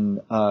focus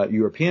on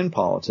European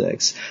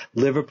politics.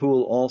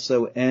 Liverpool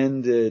also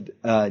ended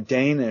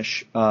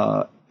Danish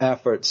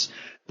efforts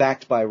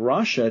backed by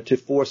Russia to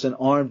force an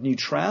armed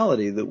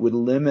neutrality that would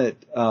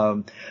limit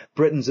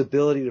Britain's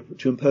ability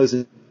to impose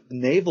a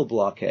naval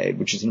blockade,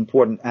 which is an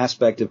important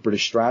aspect of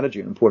British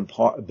strategy, an important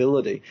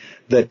ability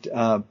that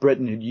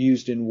Britain had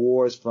used in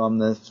wars from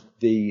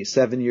the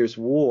 7 Years'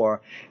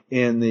 War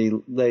in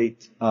the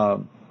late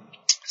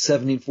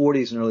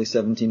 1740s and early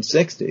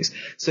 1760s.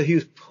 So he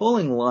was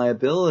pulling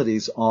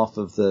liabilities off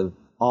of the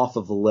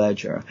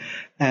ledger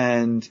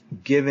and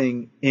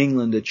giving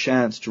England a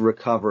chance to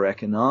recover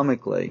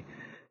economically,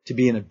 to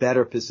be in a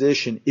better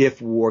position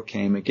if war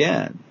came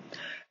again.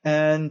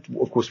 And,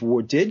 of course,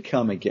 war did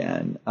come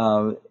again.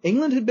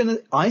 England had been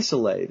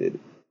isolated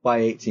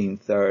by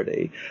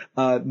 1830.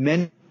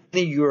 Many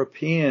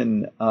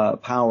European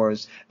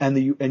powers and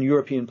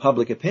European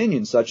public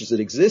opinion, such as it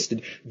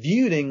existed,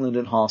 viewed England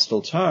in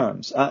hostile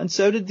terms. And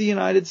so did the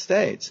United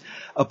States.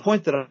 A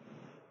point that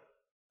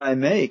I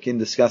make in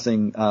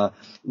discussing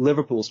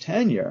Liverpool's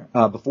tenure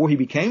before he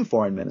became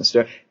foreign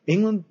minister,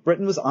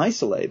 Britain was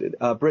isolated.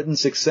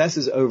 Britain's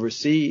successes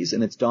overseas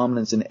and its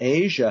dominance in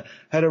Asia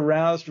had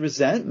aroused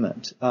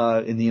resentment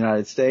in the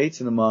United States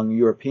and among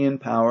European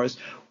powers.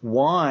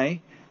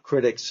 Why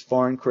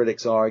foreign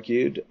critics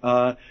argued,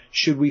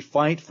 should we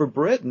fight for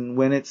Britain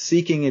when it's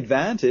seeking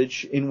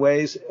advantage in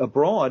ways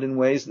abroad, in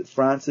ways that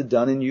France had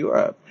done in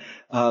Europe?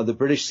 The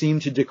British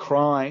seemed to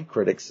decry,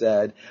 critics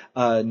said,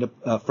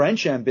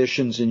 French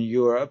ambitions in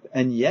Europe,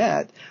 and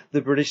yet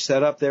the British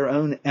set up their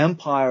own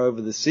empire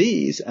over the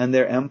seas and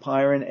their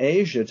empire in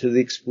Asia to the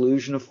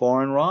exclusion of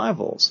foreign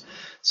rivals.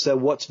 So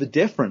what's the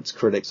difference,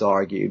 critics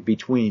argued,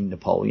 between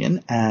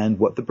Napoleon and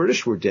what the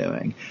British were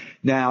doing?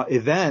 Now,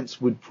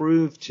 events would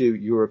prove to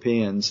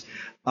European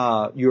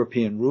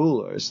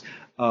rulers,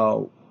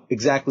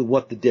 exactly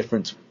what the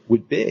difference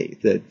would be,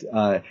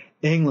 that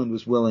England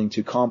was willing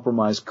to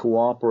compromise,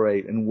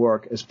 cooperate, and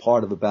work as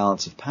part of a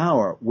balance of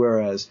power,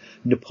 whereas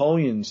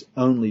Napoleon's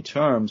only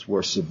terms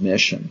were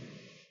submission.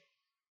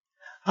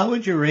 How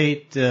would you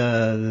rate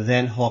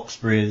then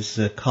Hawkesbury's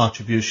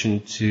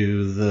contribution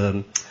to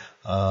the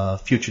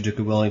future Duke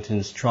of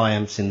Wellington's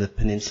triumphs in the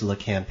Peninsula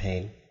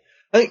Campaign?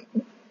 I think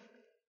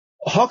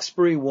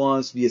Hawkesbury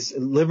was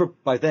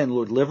by then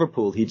Lord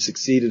Liverpool. He'd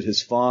succeeded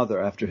his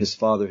father after his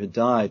father had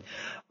died.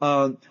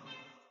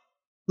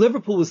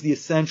 Liverpool was the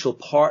essential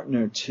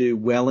partner to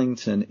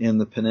Wellington in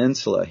the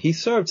Peninsula. He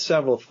served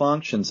several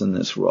functions in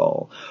this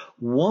role.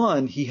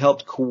 One, he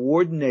helped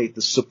coordinate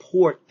the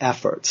support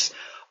efforts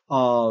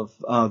of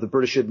the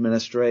British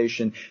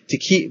administration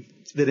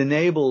that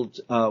enabled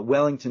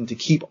Wellington to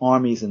keep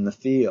armies in the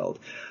field.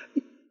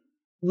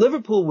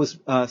 Liverpool was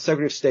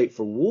Secretary of State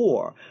for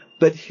War,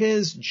 but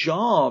his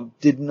job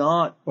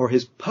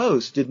his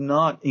post did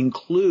not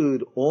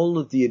include all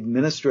of the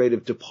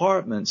administrative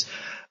departments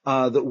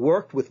that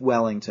worked with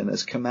Wellington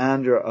as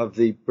commander of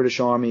the British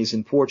armies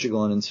in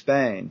Portugal and in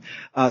Spain.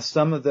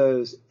 Some of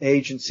those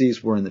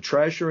agencies were in the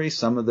Treasury,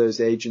 some of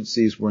those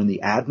agencies were in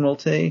the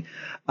Admiralty,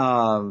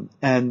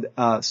 and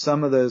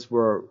some of those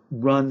were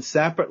run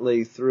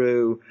separately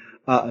through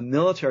a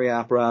military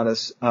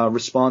apparatus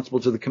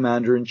responsible to the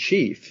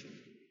commander-in-chief.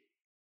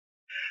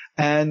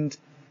 And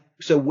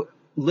so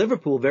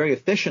Liverpool very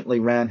efficiently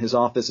ran his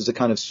office as a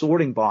kind of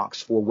sorting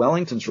box for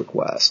Wellington's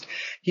request.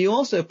 He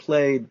also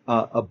played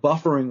a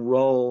buffering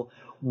role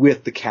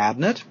with the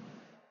cabinet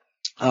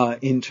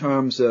in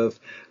terms of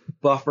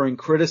buffering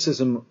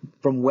criticism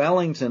from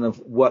Wellington of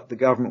what the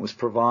government was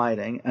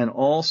providing, and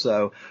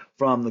also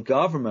from the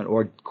government,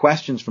 or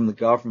questions from the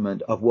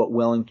government of what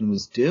Wellington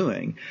was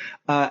doing,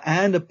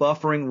 and a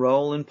buffering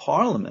role in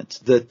Parliament,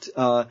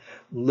 that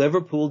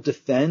Liverpool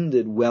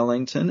defended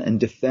Wellington and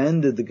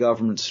defended the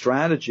government's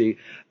strategy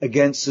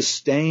against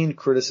sustained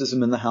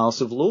criticism in the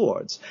House of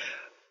Lords.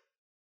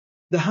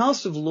 The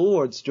House of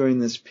Lords during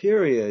this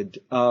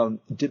period,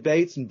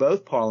 debates in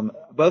both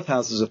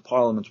houses of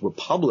Parliament were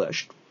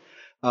published.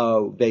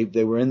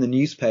 They were in the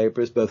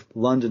newspapers, both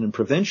London and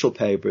provincial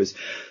papers.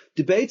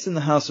 Debates in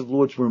the House of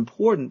Lords were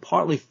important,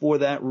 partly for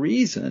that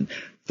reason,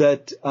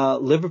 that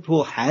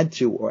Liverpool had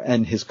to,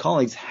 and his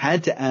colleagues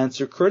had to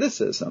answer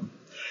criticism.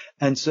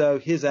 And so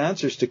his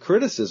answers to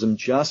criticism,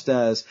 just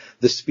as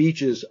the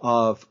speeches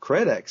of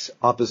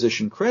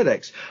opposition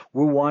critics,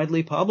 were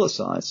widely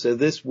publicized. So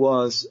this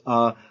was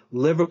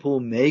Liverpool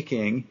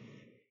making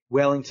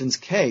Wellington's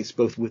case,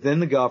 both within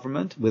the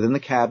government, within the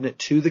cabinet,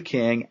 to the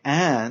king,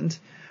 and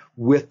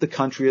with the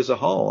country as a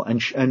whole,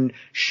 and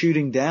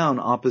shooting down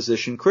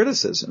opposition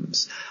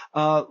criticisms.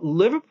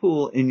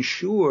 Liverpool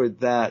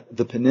ensured that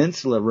the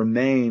peninsula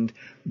remained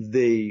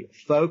the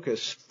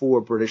focus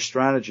for British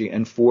strategy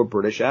and for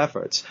British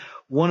efforts.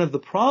 One of the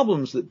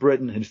problems that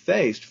Britain had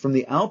faced from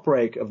the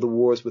outbreak of the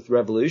wars with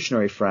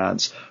revolutionary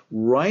France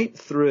right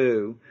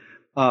through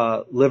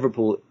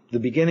the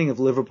beginning of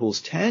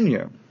Liverpool's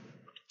tenure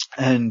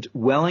and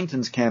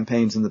Wellington's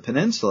campaigns in the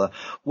peninsula,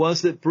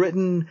 was that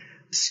Britain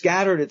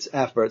scattered its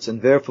efforts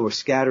and therefore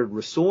scattered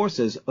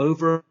resources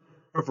over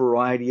a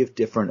variety of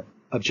different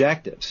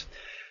objectives.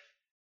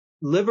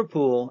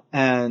 Liverpool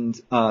and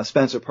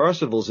Spencer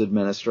Perceval's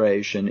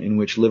administration, in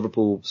which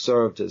Liverpool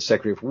served as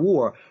Secretary of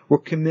War, were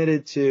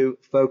committed to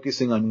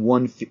focusing on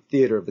one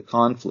theater of the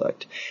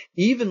conflict.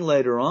 Even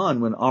later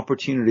on, when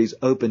opportunities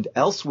opened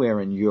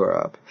elsewhere in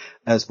Europe,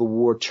 as the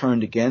war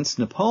turned against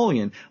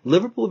Napoleon,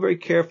 Liverpool very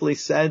carefully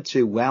said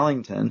to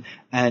Wellington,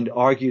 and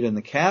argued in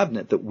the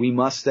cabinet, that we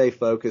must stay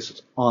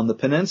focused on the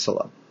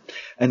peninsula.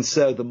 And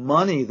so the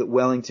money that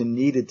Wellington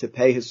needed to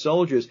pay his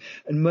soldiers,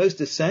 and most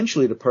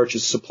essentially to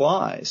purchase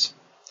supplies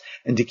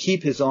and to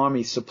keep his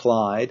army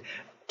supplied,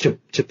 to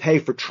pay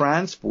for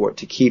transport,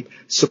 to keep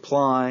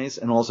supplies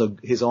and also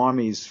his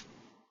army's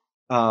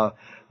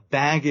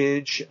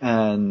baggage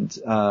and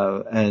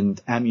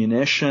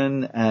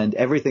ammunition and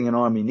everything an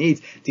army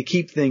needs to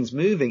keep things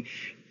moving,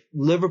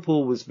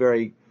 Liverpool was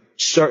very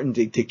certain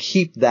to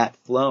keep that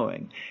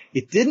flowing.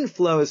 It didn't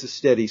flow as a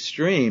steady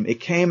stream. It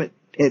came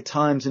at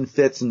times in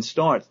fits and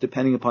starts,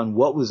 depending upon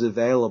what was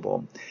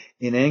available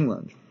in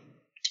England.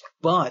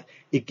 But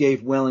it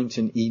gave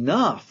Wellington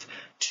enough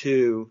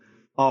to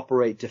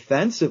operate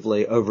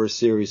defensively over a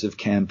series of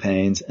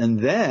campaigns, and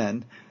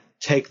then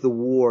take the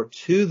war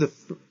to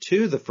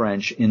the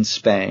French in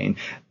Spain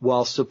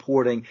while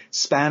supporting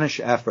Spanish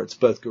efforts,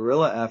 both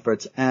guerrilla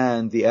efforts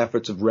and the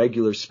efforts of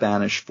regular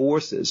Spanish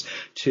forces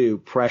to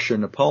pressure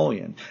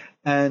Napoleon.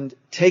 And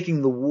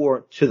taking the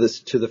war to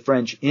the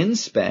French in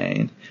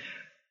Spain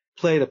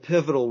played a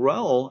pivotal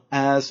role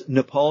as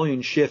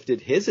Napoleon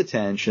shifted his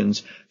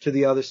attentions to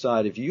the other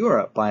side of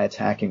Europe by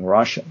attacking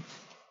Russia.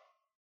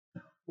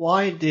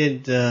 Why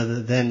did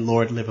then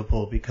Lord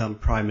Liverpool become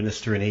Prime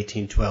Minister in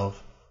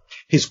 1812?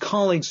 His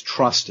colleagues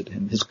trusted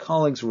him. His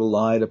colleagues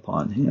relied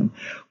upon him.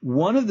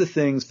 One of the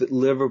things that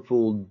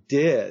Liverpool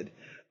did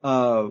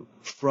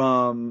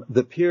from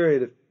the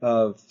period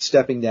of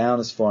stepping down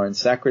as Foreign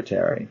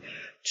Secretary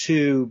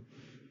to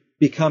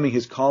becoming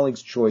his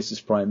colleagues' choice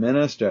as Prime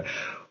Minister,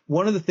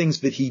 one of the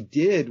things that he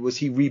did was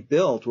he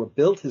rebuilt or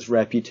built his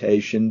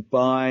reputation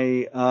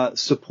by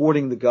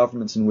supporting the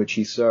governments in which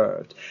he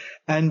served,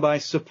 and by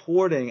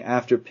supporting,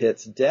 after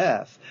Pitt's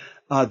death,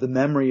 the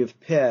memory of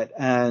Pitt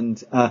and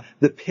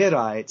the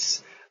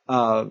Pittites,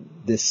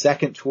 the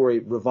second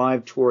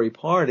revived Tory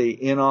party,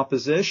 in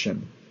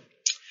opposition.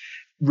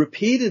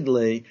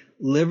 Repeatedly,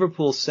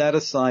 Liverpool set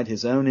aside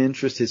his own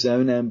interests, his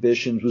own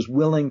ambitions, was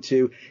willing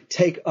to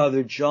take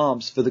other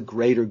jobs for the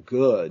greater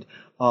good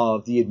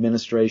of the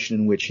administration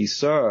in which he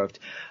served.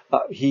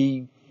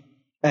 He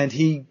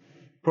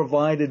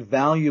provided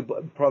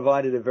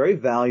a very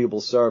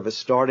valuable service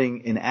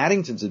starting in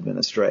Addington's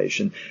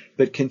administration,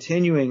 but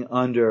continuing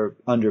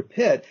under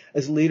Pitt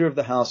as leader of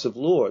the House of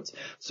Lords.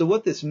 So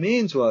what this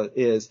means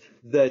is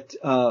that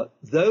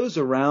those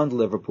around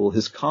Liverpool,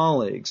 his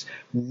colleagues,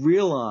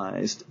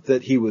 realized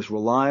that he was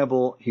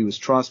reliable, he was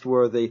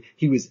trustworthy,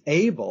 he was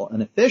able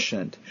and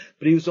efficient,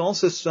 but he was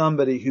also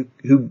somebody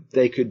who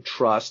they could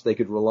trust, they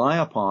could rely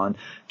upon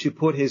to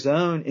put his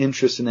own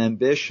interests and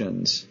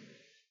ambitions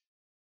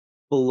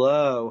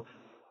below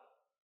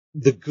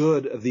the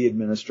good of the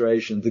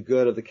administration, the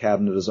good of the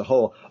cabinet as a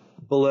whole,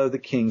 below the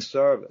king's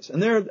service.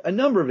 And there are a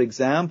number of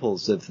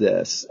examples of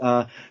this.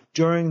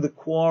 During the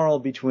quarrel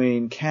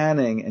between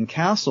Canning and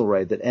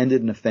Castlereagh that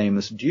ended in a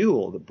famous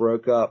duel that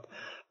broke up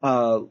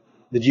the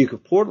Duke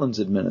of Portland's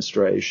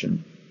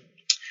administration,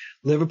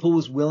 Liverpool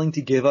was willing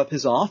to give up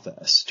his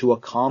office to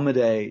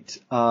accommodate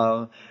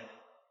a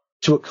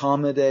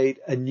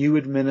new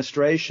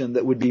administration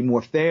that would be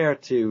more fair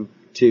to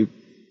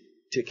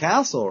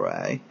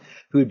Castlereagh,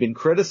 who had been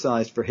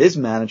criticized for his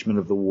management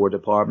of the War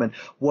Department,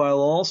 while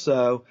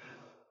also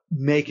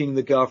making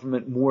the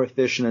government more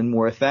efficient and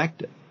more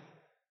effective.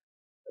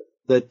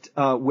 That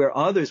where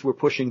others were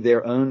pushing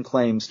their own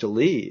claims to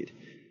lead,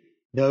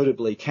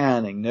 notably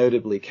Canning,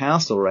 notably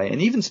Castlereagh,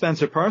 and even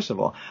Spencer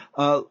Perceval,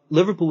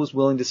 Liverpool was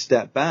willing to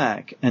step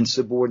back and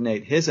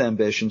subordinate his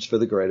ambitions for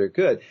the greater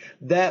good.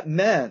 That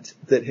meant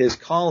that his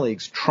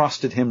colleagues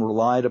trusted him,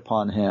 relied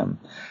upon him,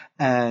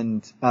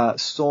 and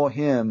saw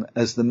him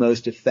as the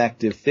most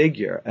effective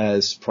figure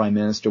as Prime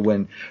Minister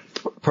when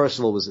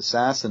Perceval was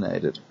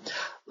assassinated.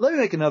 Let me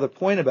make another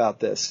point about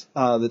this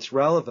that's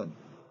relevant.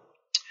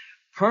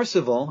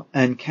 Perceval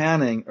and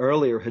Canning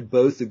earlier had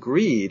both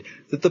agreed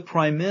that the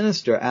Prime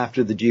Minister,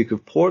 after the Duke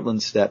of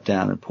Portland stepped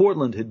down, and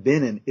Portland had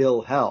been in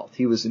ill health,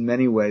 he was in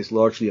many ways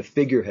largely a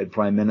figurehead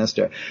Prime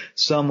Minister,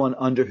 someone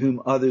under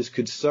whom others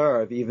could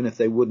serve even if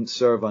they wouldn't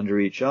serve under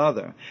each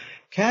other.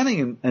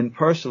 Canning and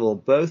Perceval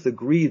both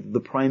agreed that the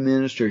Prime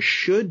Minister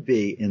should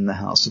be in the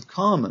House of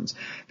Commons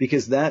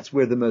because that's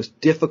where the most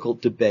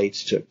difficult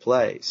debates took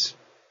place.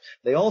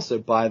 They also,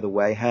 by the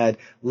way, had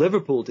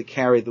Liverpool to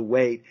carry the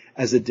weight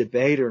as a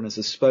debater and as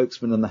a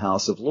spokesman in the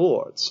House of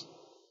Lords.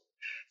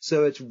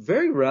 So it's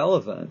very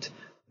relevant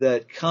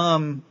that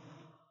come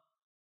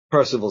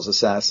Perceval's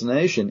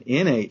assassination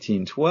in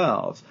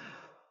 1812,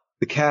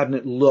 the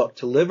cabinet looked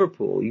to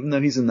Liverpool, even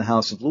though he's in the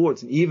House of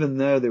Lords, and even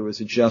though there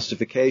was a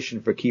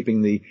justification for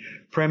keeping the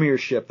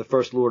Premiership, the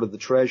First Lord of the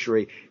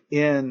Treasury,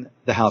 in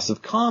the House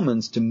of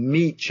Commons to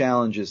meet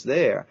challenges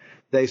there,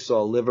 they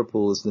saw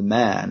Liverpool as the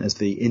man, as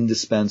the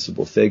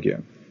indispensable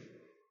figure.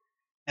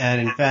 And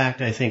in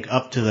fact, I think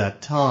up to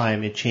that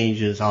time, it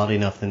changes, oddly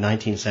enough, the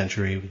 19th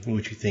century,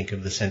 which we think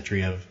of the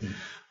century of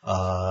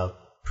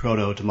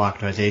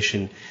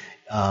proto-democratization,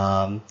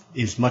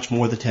 is much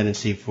more the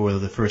tendency for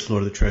the First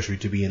Lord of the Treasury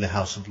to be in the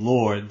House of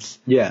Lords.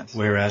 Yes.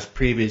 Whereas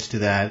previous to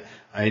that,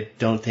 I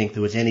don't think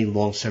there was any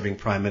long-serving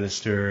Prime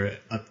Minister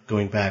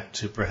going back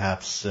to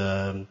perhaps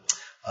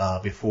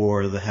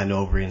before the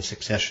Hanoverian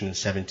succession in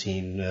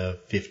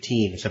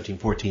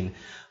 1714,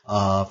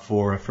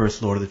 for a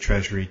First Lord of the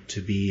Treasury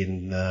to be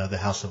in the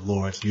House of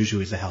Lords,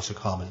 usually it's the House of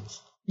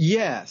Commons.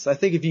 Yes, I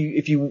think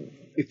if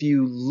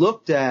you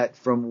looked at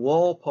from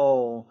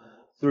Walpole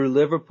through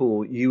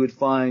Liverpool, you would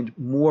find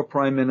more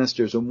prime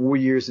ministers or more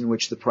years in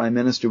which the prime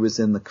minister was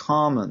in the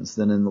Commons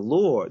than in the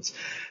Lords.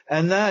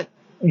 And that,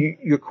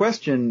 your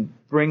question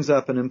brings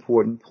up an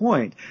important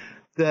point,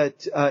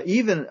 that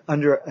even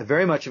under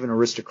very much of an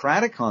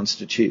aristocratic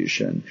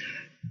constitution,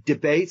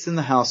 debates in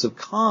the House of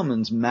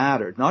Commons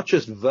mattered, not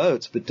just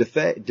votes, but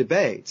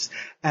debates.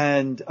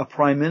 And a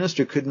prime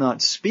minister could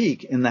not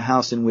speak in the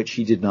House in which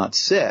he did not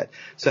sit.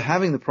 So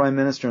having the prime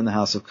minister in the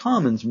House of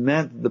Commons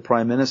meant that the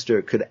prime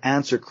minister could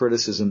answer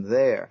criticism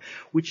there,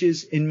 which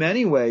is in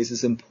many ways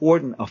as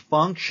important a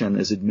function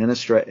as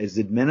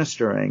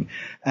administering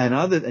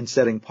and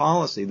setting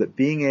policy, that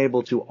being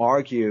able to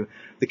argue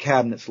the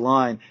cabinet's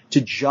line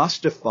to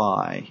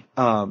justify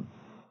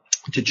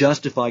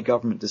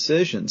government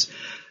decisions.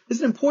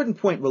 There's an important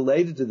point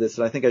related to this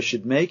that I think I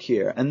should make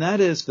here, and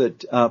that is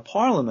that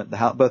Parliament,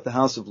 both the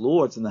House of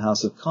Lords and the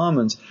House of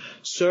Commons,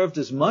 served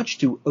as much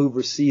to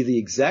oversee the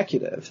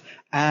executive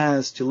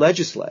as to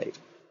legislate.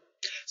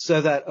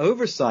 So that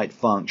oversight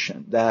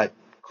function, that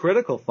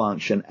critical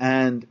function,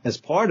 and as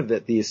part of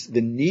it,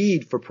 the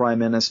need for prime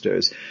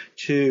ministers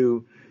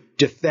to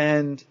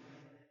defend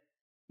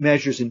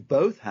measures in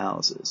both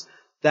houses,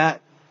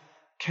 that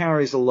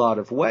carries a lot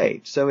of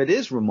weight. So it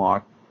is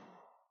remarkable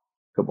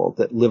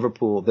that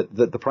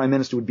that the Prime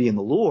Minister would be in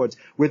the Lords,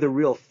 where the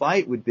real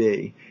fight would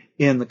be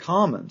in the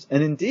Commons.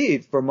 And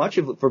indeed, for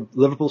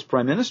Liverpool's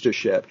Prime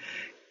Ministership,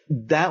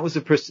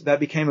 that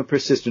became a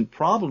persistent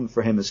problem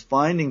for him, as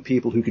finding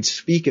people who could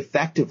speak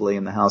effectively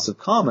in the House of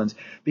Commons,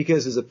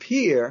 because as a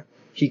peer,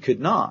 he could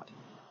not.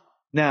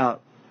 Now,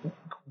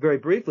 very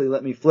briefly,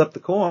 let me flip the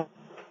coin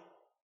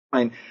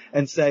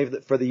and say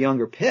that for the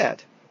younger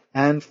Pitt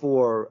and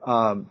for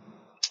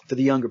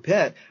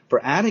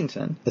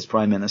Addington as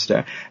Prime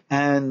Minister,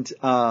 and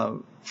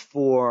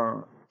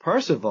for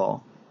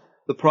Perceval,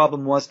 the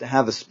problem was to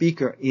have a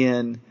speaker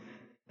in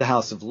the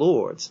House of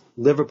Lords.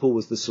 Liverpool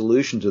was the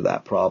solution to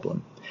that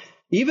problem.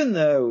 Even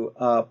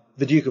though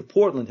the Duke of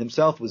Portland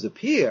himself was a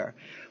peer,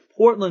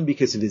 Portland,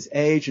 because of his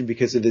age and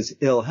because of his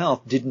ill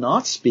health, did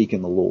not speak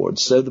in the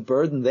Lords. So the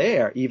burden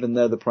there, even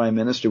though the Prime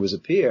Minister was a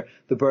peer,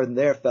 the burden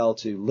there fell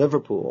to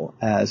Liverpool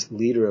as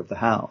leader of the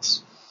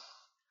House.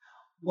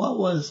 What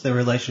was the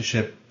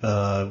relationship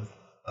of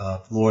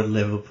Lord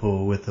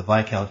Liverpool with the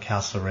Viscount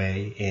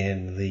Castlereagh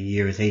in the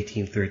years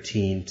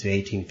 1813 to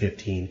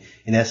 1815?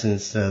 In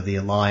essence, the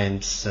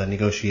alliance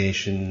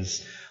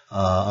negotiations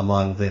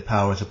among the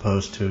powers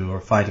opposed to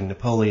or fighting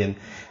Napoleon,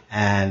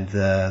 and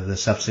the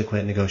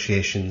subsequent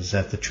negotiations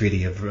at the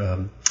Treaty of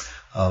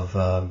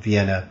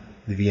Vienna,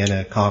 the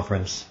Vienna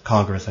Congress,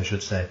 I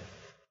should say.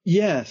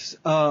 Yes.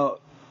 To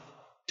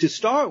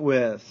start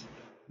with,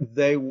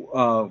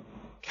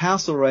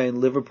 Castlereagh and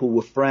Liverpool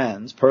were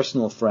friends,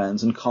 personal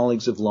friends, and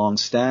colleagues of long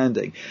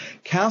standing.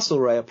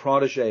 Castlereagh, a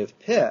protege of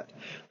Pitt,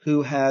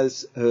 who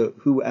as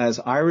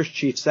Irish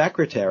Chief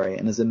Secretary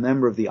and as a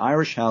member of the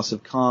Irish House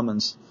of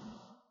Commons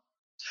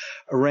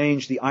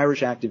arranged the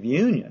Irish Act of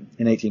Union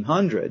in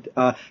 1800,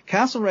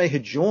 Castlereagh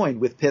had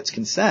joined, with Pitt's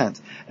consent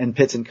and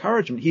Pitt's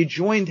encouragement, he had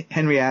joined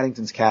Henry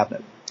Addington's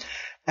cabinet.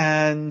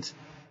 And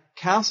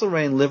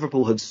Castlereagh and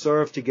Liverpool had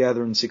served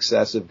together in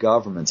successive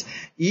governments.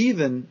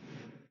 Even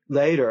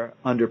later,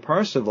 under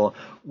Perceval,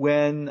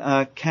 when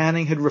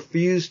Canning had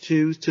refused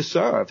to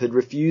serve, had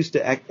refused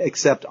to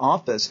accept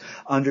office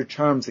under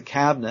terms the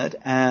cabinet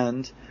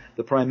and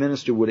the Prime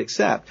Minister would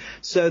accept.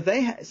 So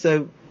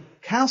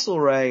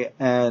Castlereagh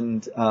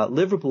and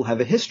Liverpool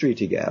have a history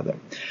together.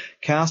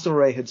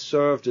 Castlereagh had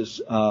served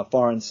as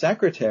Foreign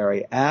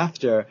Secretary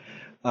after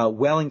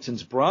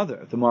Wellington's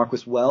brother, the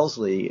Marquis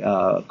Wellesley,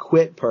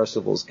 quit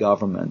Perceval's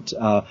government.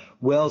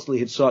 Wellesley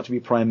had sought to be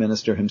Prime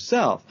Minister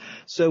himself.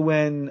 So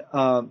when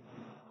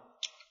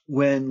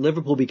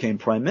Liverpool became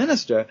Prime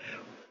Minister,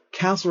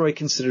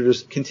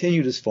 Castlereagh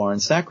continued as Foreign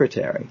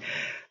Secretary.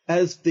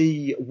 As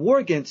the war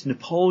against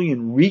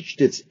Napoleon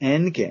reached its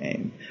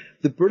endgame,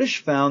 the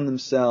British found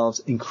themselves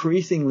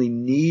increasingly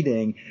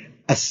needing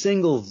a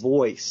single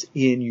voice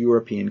in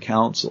European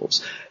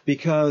councils,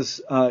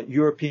 because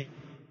European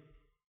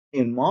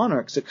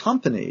monarchs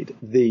accompanied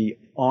the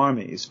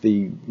armies,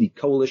 the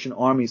coalition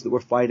armies that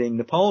were fighting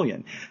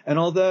Napoleon. And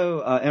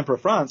although Emperor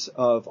Franz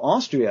of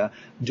Austria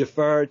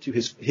deferred to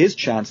his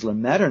chancellor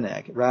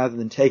Metternich rather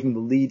than taking the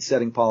lead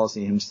setting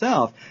policy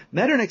himself,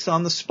 Metternich's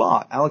on the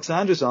spot.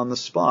 Alexander's on the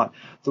spot.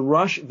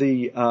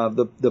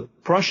 The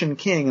Prussian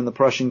king and the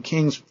Prussian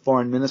king's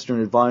foreign minister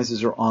and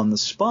advisors are on the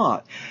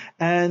spot.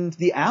 And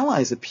the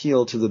Allies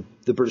appeal to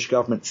the British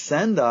government,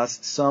 send us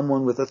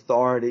someone with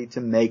authority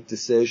to make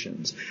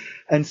decisions.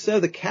 And so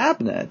the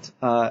cabinet,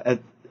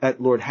 at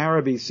Lord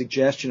Harrowby's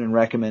suggestion and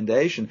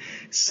recommendation,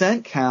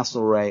 sent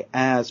Castlereagh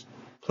as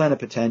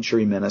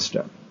plenipotentiary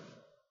minister.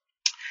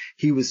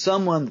 He was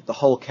someone that the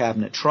whole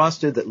cabinet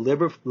trusted, that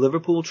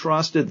Liverpool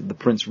trusted, that the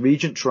Prince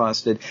Regent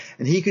trusted,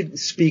 and he could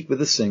speak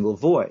with a single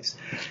voice.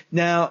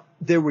 Now,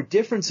 there were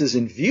differences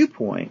in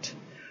viewpoint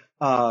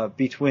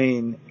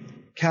between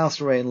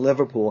Castlereagh and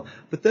Liverpool,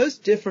 but those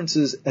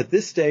differences at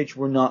this stage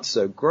were not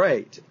so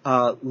great.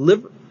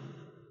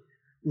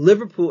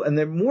 Liverpool, and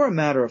they're more a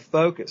matter of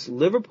focus.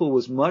 Liverpool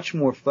was much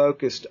more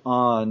focused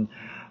on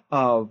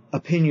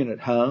opinion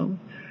at home,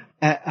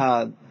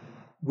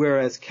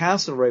 whereas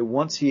Castlereagh,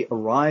 once he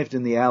arrived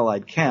in the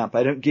Allied camp,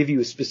 I don't give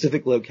you a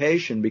specific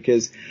location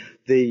because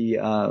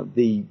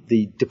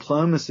the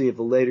diplomacy of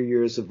the later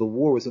years of the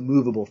war was a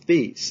movable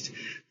feast.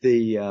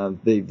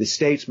 The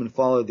statesmen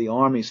followed the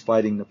armies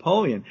fighting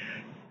Napoleon.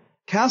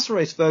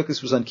 Castlereagh's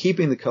focus was on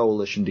keeping the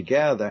coalition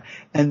together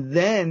and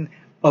then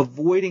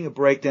avoiding a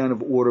breakdown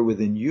of order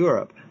within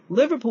Europe.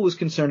 Liverpool was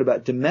concerned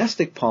about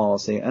domestic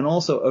policy and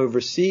also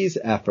overseas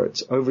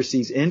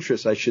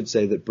interests, I should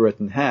say, that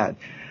Britain had.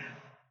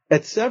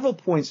 At several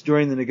points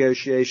during the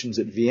negotiations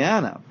at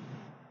Vienna,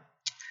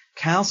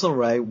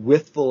 Castlereagh,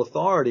 with full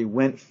authority,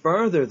 went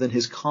further than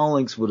his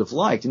colleagues would have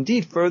liked,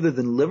 indeed further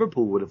than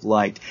Liverpool would have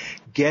liked,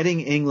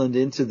 getting England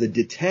into the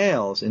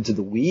details, into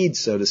the weeds,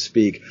 so to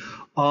speak,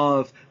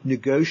 of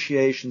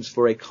negotiations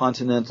for a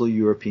continental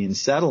European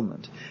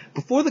settlement.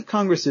 Before the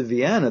Congress of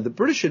Vienna, the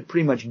British had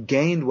pretty much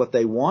gained what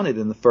they wanted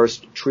in the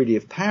First Treaty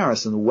of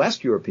Paris and the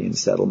West European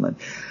settlement.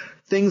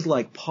 Things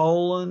like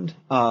Poland,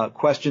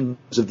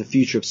 questions of the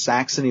future of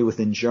Saxony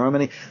within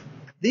Germany.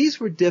 These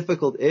were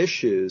difficult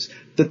issues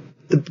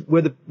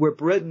where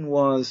Britain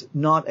was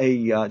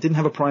didn't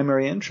have a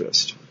primary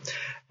interest.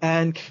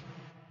 And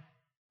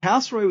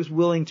Castlereagh was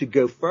willing to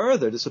go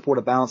further to support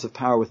a balance of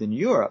power within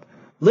Europe.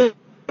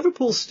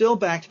 Liverpool still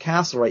backed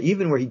Castlereagh,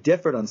 even where he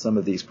differed on some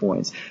of these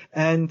points.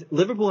 And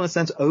Liverpool, in a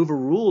sense,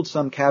 overruled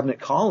some cabinet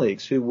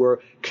colleagues who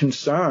were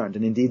concerned,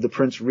 and indeed the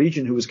Prince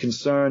Regent, who was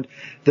concerned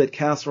that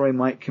Castlereagh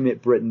might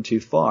commit Britain too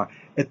far.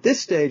 At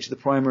this stage, the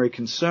primary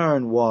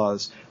concern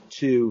was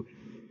to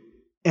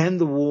end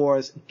the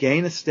wars,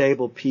 gain a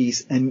stable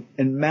peace, and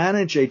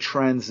manage a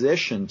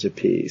transition to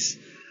peace.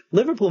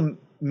 Liverpool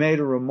made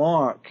a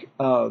remark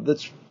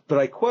but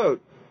I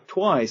quote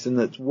twice, and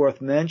that's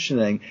worth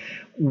mentioning.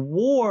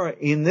 War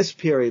in this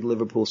period,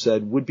 Liverpool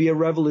said, would be a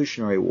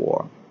revolutionary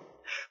war.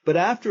 But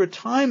after a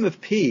time of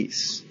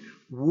peace,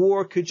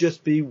 war could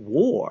just be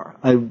war,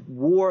 a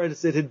war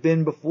as it had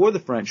been before the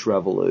French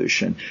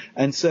Revolution.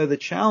 And so the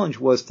challenge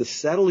was to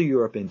settle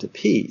Europe into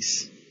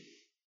peace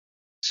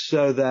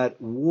so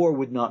that war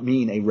would not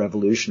mean a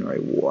revolutionary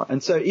war.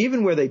 And so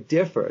even where they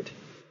differed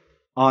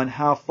on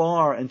how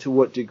far and to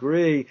what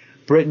degree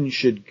Britain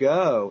should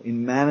go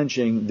in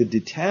managing the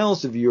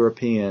details of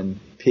European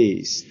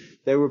peace,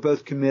 they were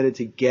both committed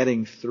to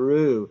getting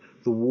through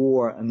the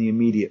war and the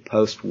immediate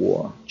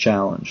post-war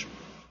challenge.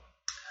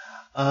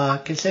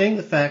 Considering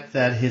the fact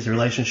that his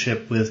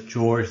relationship with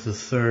George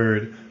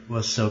III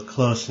was so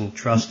close and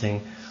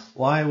trusting,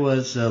 why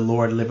was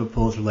Lord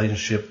Liverpool's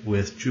relationship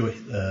with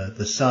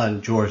the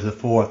son, George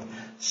IV,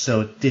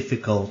 so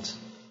difficult?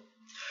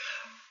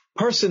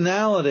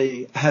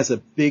 Personality has a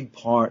big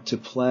part to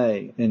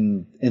play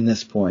in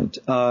this point.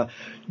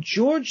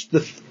 George the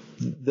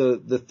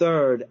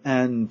Third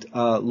and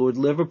Lord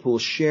Liverpool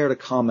shared a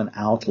common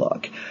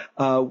outlook.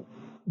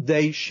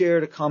 They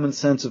shared a common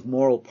sense of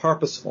moral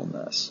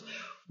purposefulness,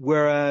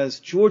 whereas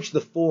George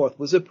IV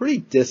was a pretty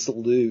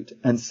dissolute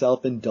and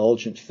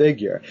self-indulgent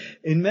figure.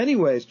 In many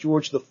ways,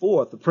 George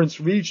IV, the Prince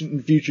Regent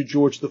and future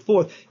George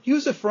IV, he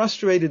was a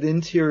frustrated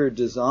interior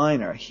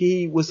designer.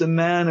 He was a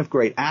man of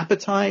great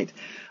appetite.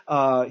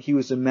 He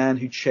was a man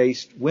who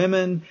chased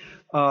women.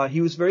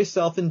 He was very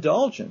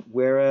self-indulgent,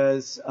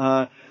 whereas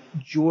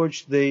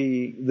George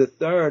III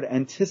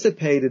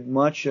anticipated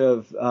much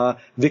of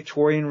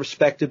Victorian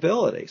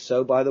respectability.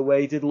 So, by the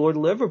way, did Lord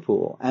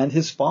Liverpool and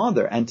his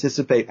father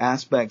anticipate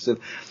aspects of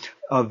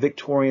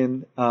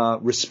Victorian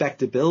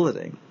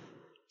respectability.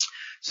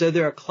 So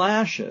there are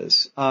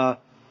clashes.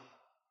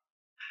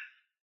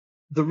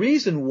 The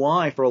reason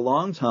why for a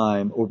long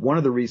time, or one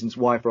of the reasons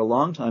why for a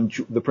long time,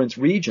 the Prince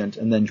Regent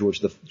and then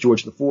George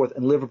IV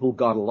and Liverpool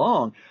got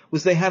along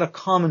was they had a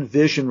common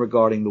vision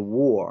regarding the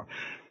war.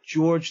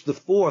 George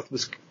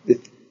IV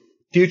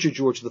future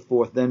George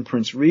IV, then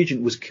Prince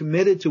Regent, was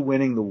committed to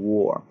winning the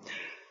war.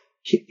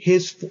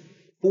 His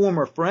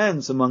former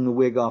friends among the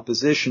Whig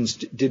oppositions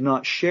did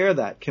not share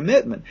that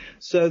commitment.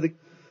 So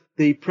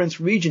the Prince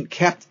Regent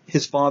kept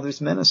his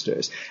father's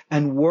ministers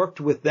and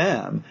worked with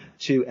them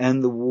to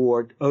end the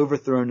war,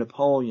 overthrow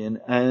Napoleon,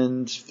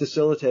 and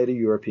facilitate a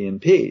European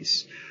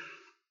peace.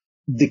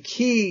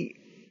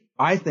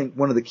 I think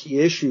one of the key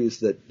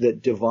issues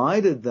that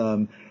divided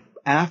them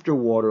after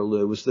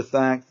Waterloo was the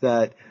fact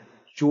that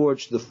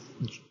George IV,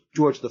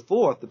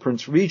 the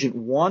Prince Regent,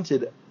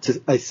 wanted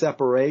a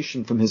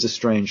separation from his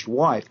estranged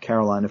wife,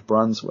 Caroline of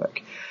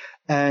Brunswick.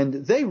 And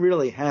they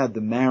really had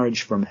the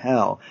marriage from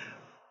hell.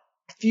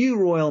 Few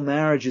royal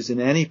marriages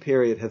in any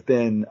period have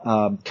been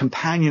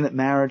companionate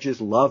marriages,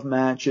 love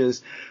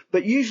matches,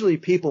 but usually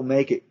people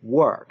make it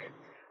work.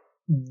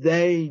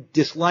 They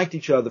disliked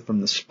each other from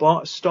the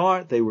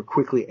start. They were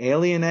quickly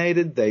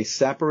alienated. They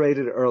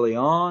separated early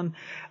on.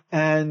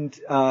 And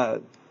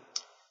the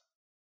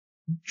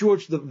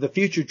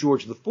future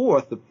George IV,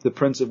 the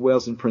Prince of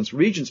Wales and Prince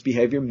Regent's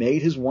behavior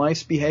made his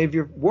wife's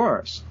behavior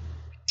worse.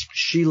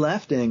 She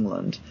left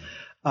England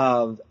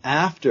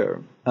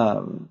after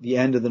the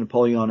end of the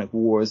Napoleonic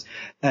Wars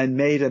and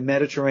made a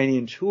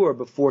Mediterranean tour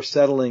before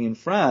settling in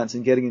France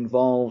and getting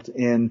involved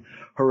in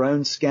her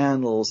own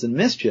scandals and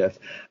mischief.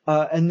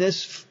 And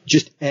this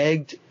just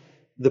egged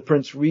the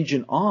Prince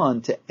Regent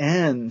on to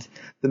end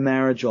the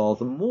marriage all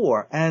the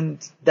more. And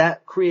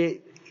that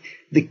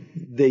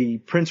the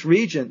Prince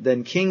Regent,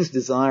 then King's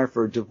desire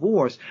for a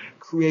divorce,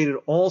 created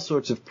all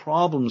sorts of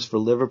problems for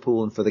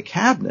Liverpool and for the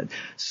cabinet.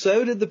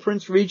 So did the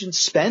Prince Regent's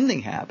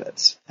spending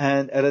habits.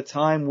 And at a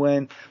time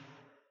when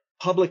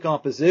public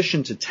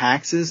opposition to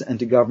taxes and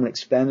to government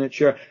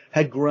expenditure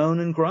had grown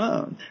and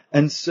grown.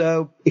 And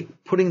so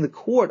putting the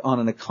court on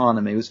an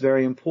economy was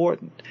very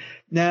important.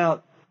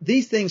 Now,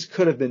 these things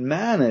could have been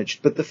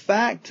managed, but the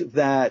fact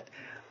that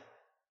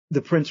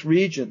the Prince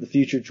Regent, the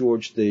future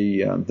George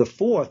the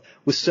Fourth,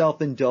 was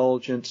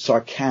self-indulgent,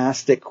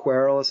 sarcastic,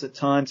 querulous at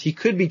times. He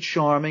could be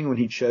charming when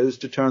he chose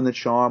to turn the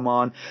charm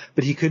on,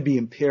 but he could be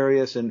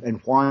imperious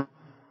and whiny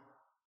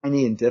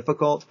and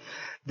difficult.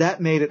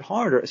 That made it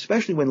harder,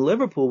 especially when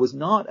Liverpool was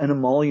not an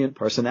emollient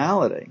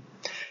personality.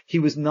 He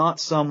was not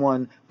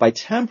someone by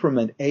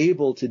temperament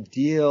able to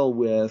deal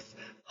with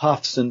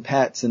huffs and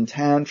pets and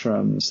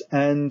tantrums.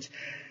 And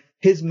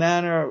his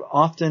manner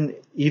often,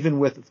 even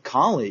with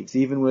colleagues,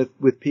 even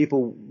with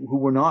people who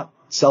were not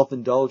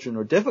self-indulgent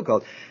or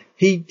difficult,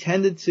 he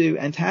tended to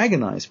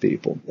antagonize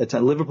people.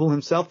 Liverpool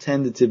himself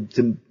tended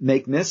to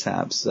make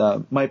mishaps.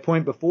 My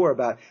point before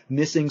about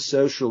missing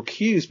social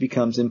cues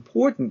becomes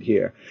important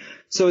here.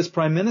 So as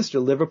Prime Minister,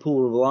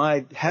 Liverpool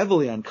relied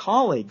heavily on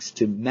colleagues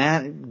to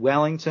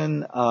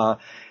Wellington,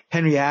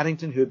 Henry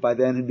Addington, who by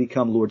then had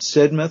become Lord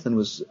Sidmouth and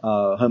was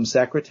Home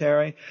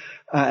Secretary,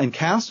 and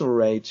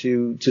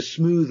Castlereagh to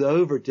smooth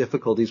over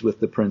difficulties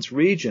with the Prince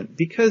Regent,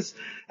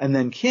 and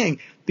then King,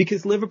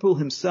 because Liverpool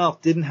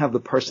himself didn't have the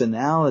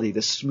personality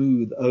to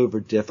smooth over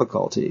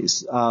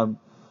difficulties.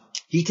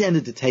 He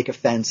tended to take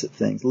offense at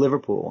things,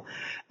 Liverpool,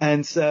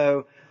 and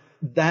so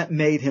that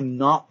made him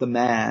not the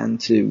man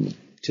to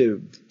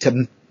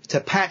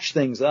patch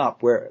things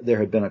up where there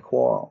had been a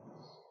quarrel.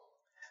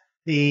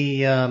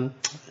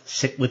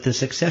 With the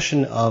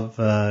succession of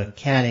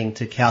Canning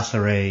to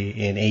Castlereagh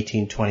in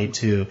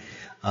 1822,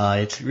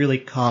 it's really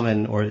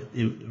common, or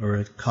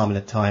common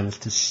at times,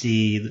 to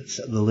see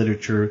the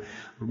literature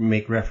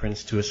make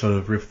reference to a sort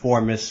of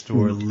reformist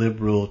or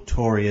liberal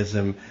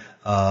Toryism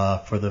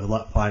for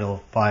the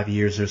final 5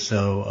 years or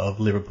so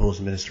of Liverpool's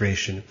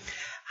administration.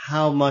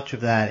 How much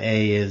of that,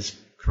 A, is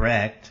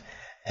correct,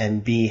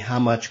 and B, how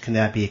much can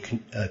that be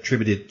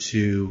attributed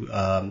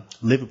to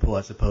Liverpool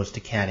as opposed to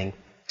Canning?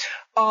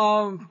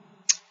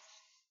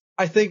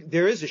 I think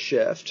there is a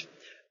shift,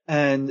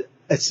 and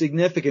a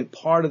significant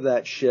part of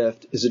that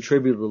shift is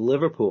attributable to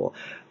Liverpool.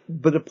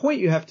 But the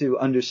point you have to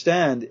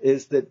understand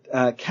is that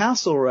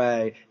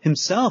Castlereagh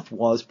himself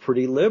was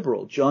pretty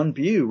liberal. John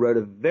Bew wrote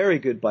a very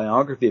good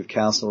biography of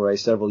Castlereagh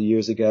several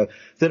years ago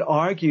that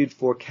argued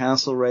for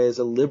Castlereagh as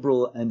a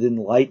liberal and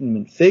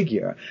Enlightenment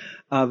figure.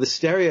 The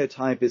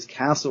stereotype is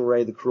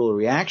Castlereagh, the cruel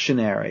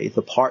reactionary,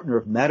 the partner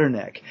of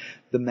Metternich,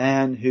 the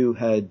man who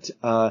had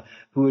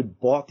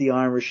bought the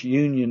Irish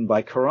Union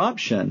by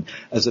corruption,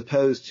 as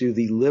opposed to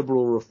the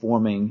liberal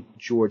reforming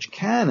George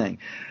Canning.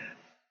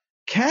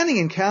 Canning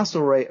and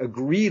Castlereagh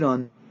agreed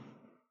on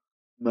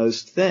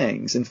most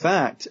things. In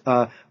fact,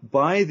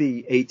 by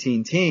the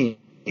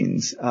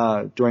 18-teens,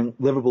 during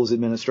Liverpool's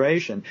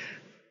administration,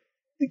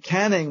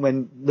 Canning,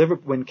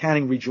 when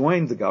Canning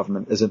rejoined the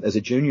government as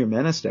a junior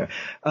minister,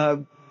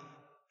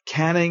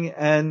 Canning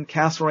and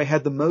Castlereagh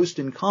had the most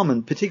in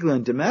common, particularly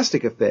on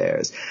domestic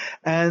affairs,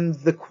 and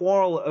the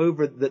quarrel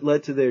that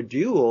led to their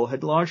duel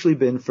had largely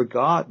been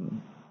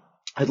forgotten.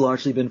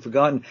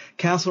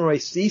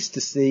 Castlereagh ceased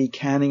to see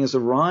Canning as a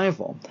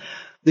rival.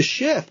 The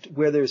shift,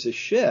 where there's a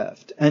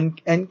shift, and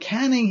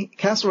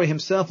Castlereagh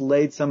himself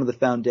laid some of the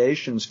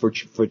foundations for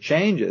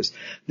changes.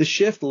 The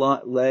shift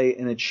lay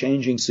in a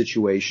changing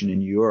situation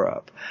in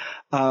Europe.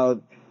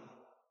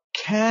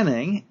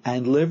 Canning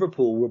and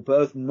Liverpool were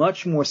both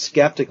much more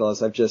skeptical,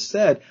 as I've just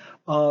said,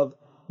 of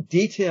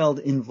detailed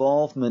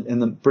involvement in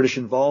the British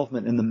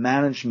involvement in the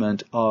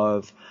management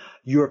of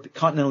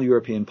continental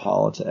European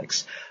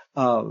politics.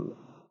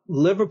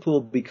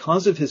 Liverpool,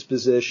 because of his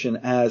position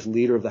as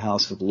leader of the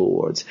House of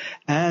Lords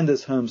and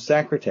as Home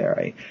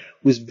Secretary,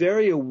 was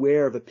very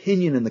aware of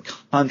opinion in the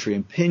country,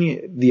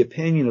 the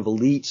opinion of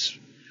elites,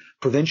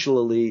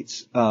 provincial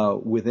elites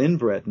within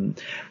Britain.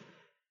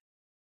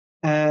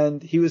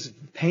 And he was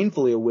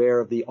painfully aware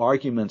of the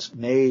arguments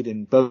made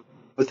in both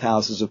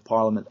houses of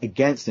Parliament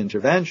against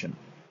intervention.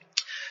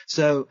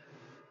 So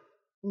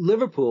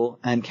Liverpool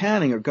and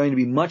Canning are going to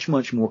be much,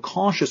 much more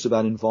cautious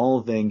about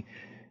involving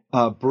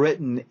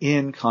Britain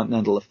in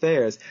continental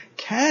affairs.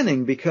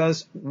 Canning,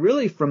 because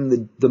really from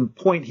the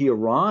point he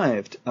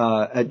arrived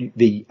at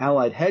the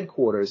Allied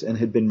headquarters and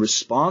had been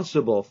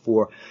responsible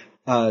for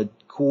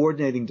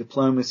coordinating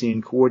diplomacy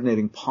and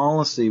coordinating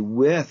policy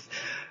with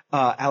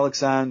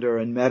Alexander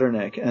and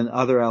Metternich and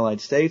other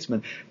Allied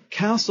statesmen,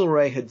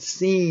 Castlereagh had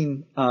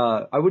seen,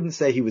 I wouldn't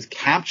say he was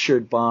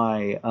captured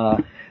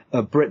by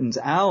Britain's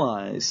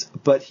allies,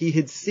 but he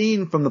had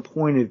seen from the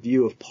point of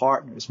view of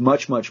partners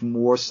much, much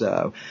more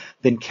so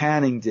than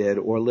Canning did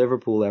or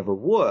Liverpool ever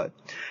would.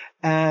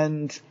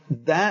 And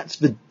that's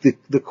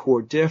the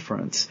core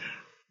difference.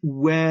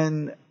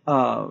 When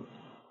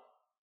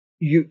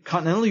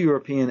continental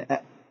European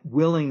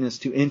willingness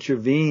to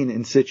intervene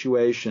in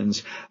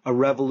situations, a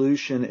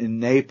revolution in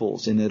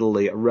Naples in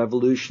Italy, a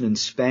revolution in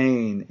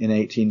Spain in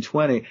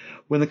 1820,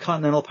 when the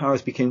continental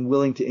powers became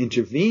willing to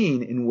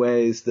intervene in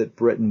ways that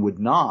Britain would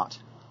not.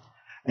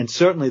 And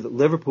certainly that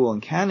Liverpool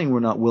and Canning were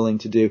not willing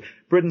to do.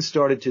 Britain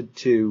started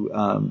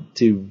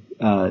to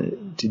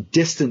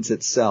distance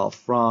itself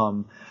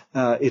from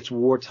its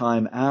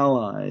wartime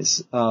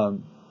allies.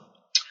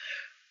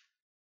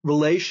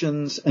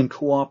 Relations and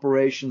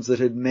cooperations that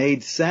had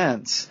made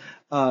sense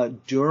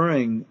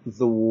during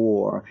the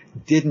war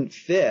didn't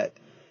fit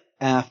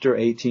after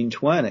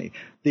 1820.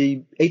 The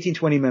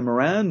 1820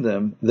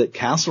 memorandum that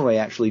Castlereagh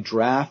actually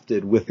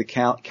drafted with the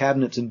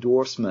cabinet's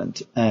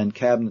endorsement and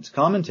cabinet's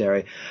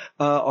commentary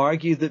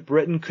argued that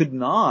Britain could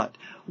not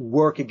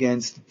work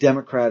against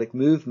democratic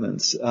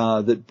movements,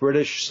 that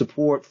British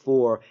support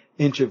for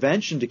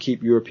intervention to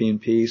keep European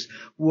peace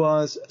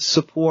was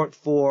support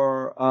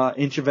for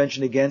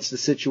intervention against a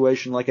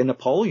situation like a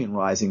Napoleon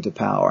rising to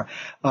power,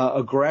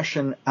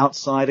 aggression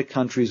outside a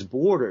country's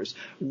borders,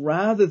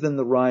 rather than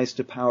the rise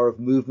to power of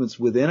movements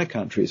within a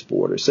country's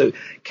borders. So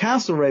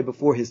Castlereagh,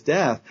 before his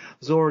death,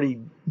 was already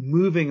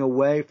moving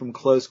away from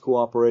close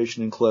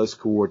cooperation and close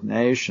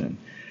coordination.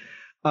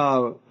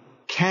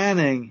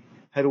 Canning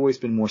had always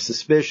been more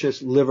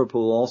suspicious,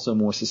 Liverpool also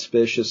more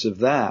suspicious of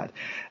that.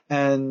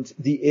 And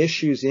the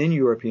issues in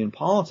European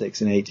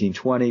politics in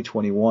 1820,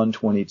 21,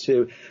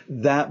 22,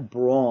 that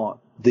brought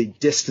the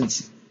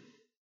distance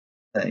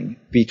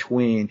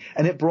between,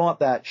 and it brought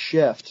that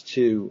shift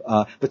to,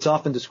 that's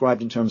often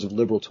described in terms of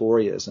liberal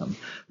Toryism,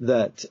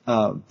 that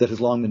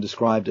has long been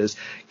described as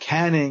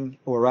Canning,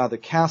 or rather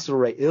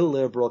Castlereagh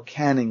illiberal,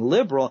 Canning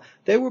liberal.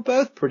 They were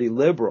both pretty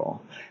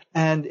liberal.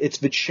 And it's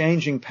the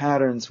changing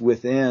patterns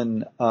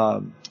within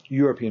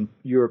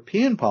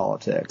European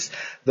politics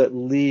that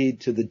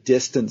lead to the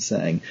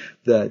distancing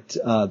that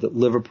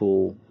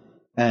Liverpool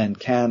and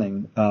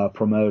Canning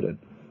promoted.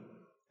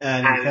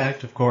 And in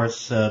fact, of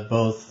course,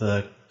 both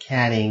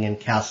Canning and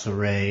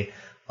Castlereagh,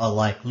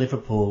 like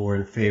Liverpool, were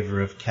in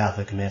favor of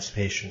Catholic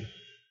emancipation.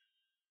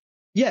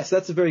 Yes,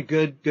 that's a very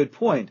good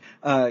point.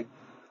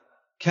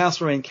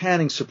 Castlereagh and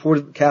Canning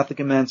supported Catholic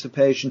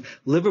emancipation.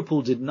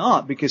 Liverpool did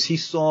not, because he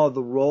saw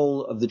the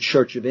role of the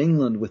Church of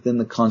England within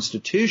the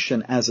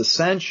Constitution as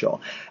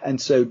essential. And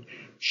so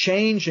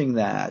changing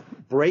that,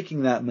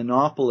 breaking that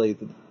monopoly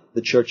that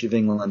the Church of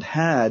England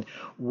had,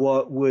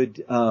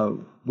 would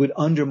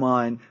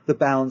undermine the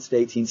balanced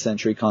 18th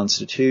century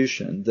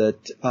Constitution.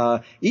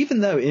 That even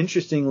though,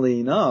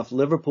 interestingly enough,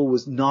 Liverpool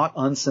was not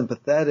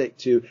unsympathetic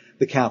to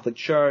the Catholic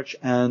Church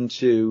and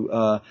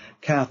to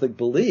Catholic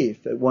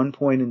belief. At one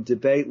point in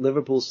debate,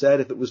 Liverpool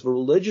said if it was the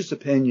religious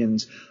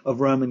opinions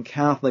of Roman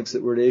Catholics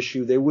that were at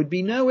issue, there would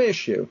be no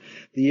issue.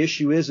 The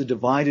issue is a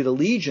divided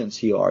allegiance,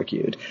 he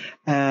argued,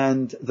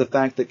 and the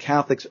fact that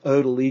Catholics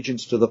owed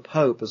allegiance to the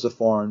Pope as a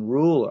foreign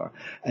ruler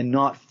and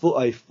not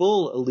a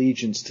full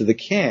allegiance to the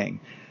king.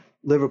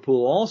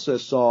 Liverpool also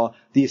saw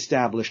the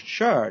established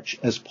church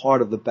as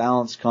part of the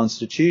balanced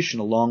constitution,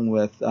 along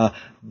with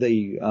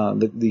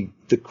the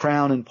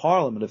crown and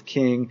parliament of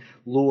king,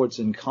 lords,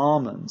 and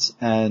commons.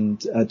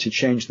 And to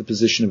change the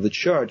position of the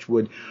church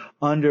would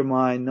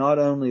undermine not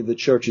only the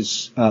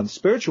church's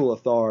spiritual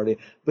authority,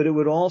 but it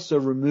would also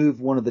remove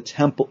one of the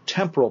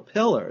temporal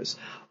pillars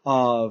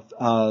of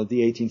the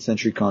 18th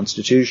century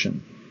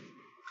Constitution.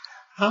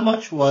 How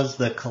much was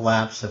the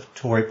collapse of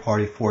Tory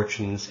party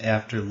fortunes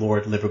after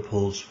Lord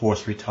Liverpool's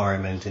forced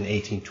retirement in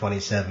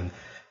 1827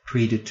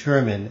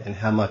 predetermined, and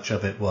how much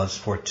of it was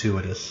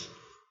fortuitous?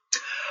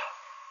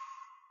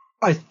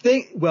 I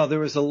think, well, there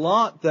was a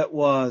lot that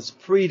was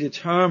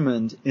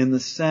predetermined in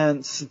the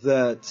sense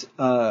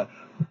that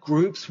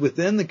groups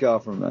within the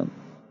government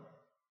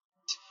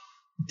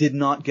did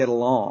not get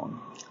along,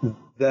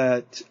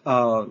 that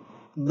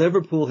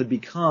Liverpool had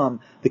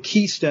become the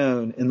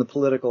keystone in the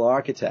political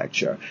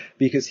architecture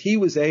because he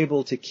was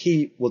able to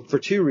keep, well, for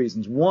two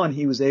reasons. One,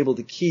 he was able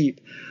to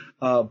keep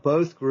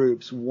both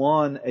groups.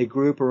 One, a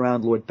group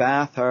around Lord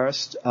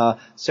Bathurst,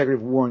 Secretary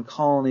of War and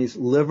Colonies,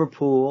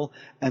 Liverpool,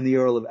 and the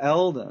Earl of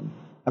Eldon.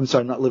 I'm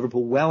sorry, not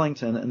Liverpool,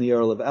 Wellington and the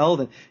Earl of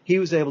Eldon. He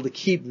was able to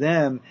keep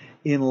them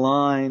in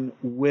line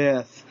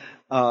with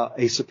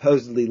a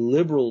supposedly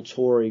liberal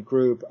Tory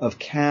group of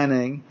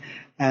Canning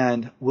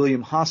and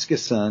William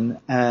Huskisson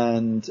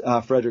and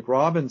Frederick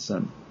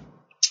Robinson.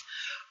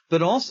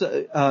 But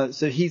also,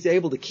 so he's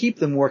able to keep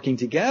them working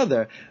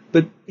together,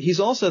 but he's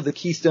also the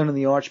keystone in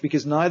the arch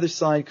because neither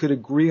side could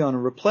agree on a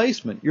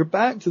replacement. You're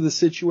back to the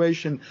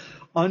situation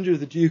under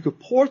the Duke of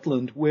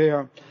Portland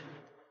where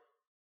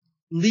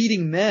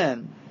leading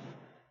men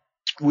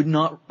would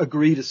not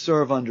agree to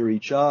serve under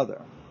each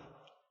other.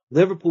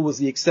 Liverpool was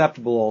the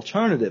acceptable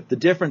alternative. The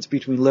difference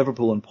between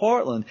Liverpool and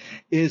Portland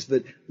is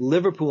that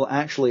Liverpool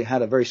actually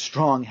had a very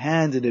strong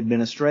hand in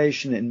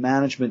administration, in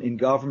management, in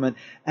government,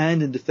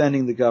 and in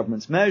defending the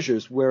government's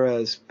measures,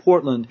 whereas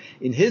Portland,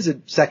 in his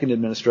second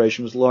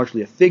administration, was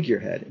largely a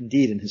figurehead.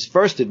 Indeed, in his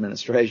first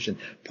administration,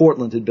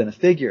 Portland had been a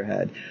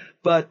figurehead.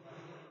 But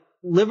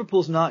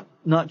Liverpool's not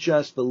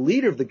just the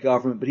leader of the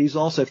government, but he's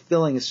also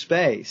filling a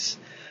space,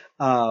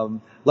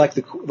 like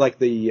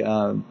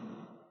the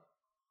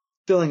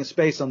filling a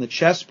space on the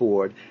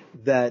chessboard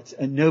that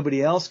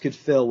nobody else could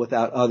fill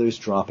without others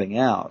dropping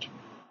out.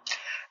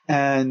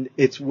 And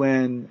it's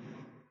when,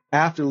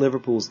 after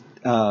Liverpool's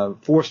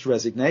forced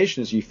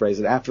resignation, as you phrase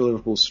it, after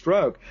Liverpool's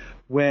stroke,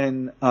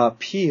 when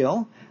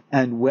Peel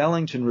and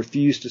Wellington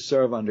refused to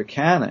serve under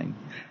Canning,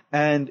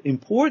 and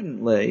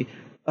importantly,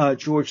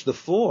 George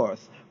IV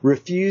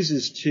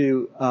refuses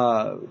to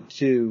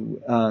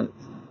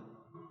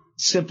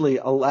simply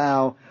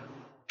allow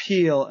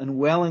Peel and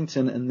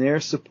Wellington and their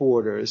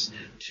supporters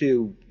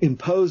to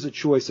impose a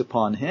choice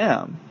upon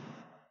him.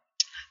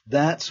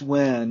 That's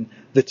when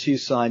the two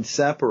sides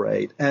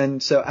separate.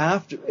 And so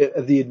after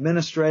the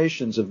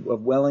administrations of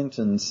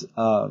Wellington's,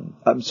 of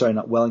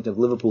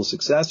Liverpool's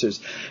successors,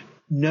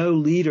 no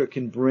leader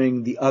can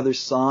bring the other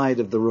side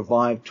of the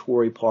revived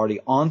Tory party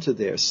onto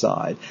their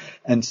side.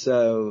 And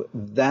so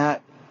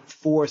that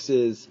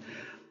forces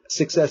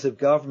successive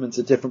governments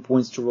at different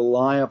points to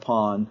rely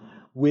upon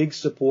Whig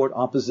support,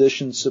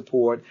 opposition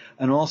support,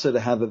 and also to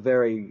have a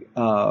very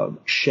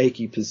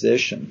shaky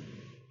position.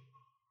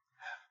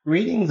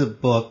 Reading the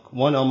book,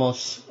 one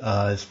almost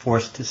is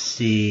forced to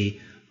see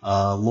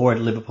Lord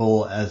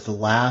Liverpool as the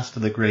last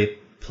of the great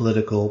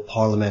political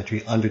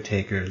parliamentary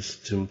undertakers,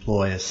 to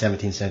employ a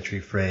 17th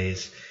century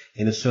phrase,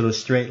 in a sort of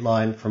straight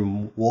line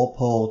from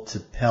Walpole to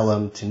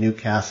Pelham to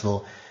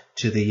Newcastle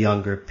to the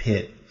younger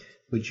Pitt.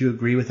 Would you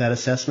agree with that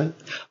assessment?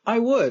 I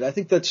would. I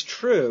think that's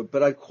true,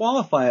 but I'd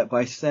qualify it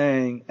by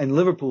saying, and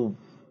Liverpool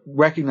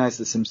recognized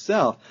this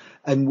himself,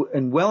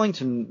 and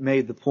Wellington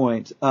made the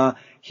point,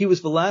 he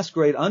was the last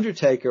great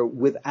undertaker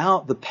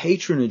without the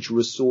patronage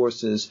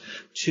resources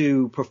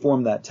to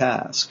perform that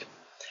task.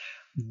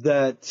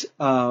 That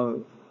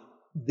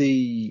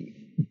the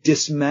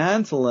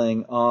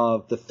dismantling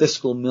of the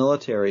fiscal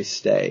military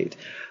state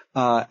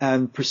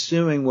and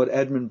pursuing what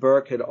Edmund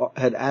Burke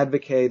had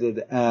advocated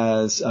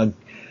as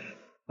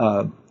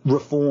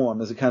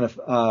reform, as a kind of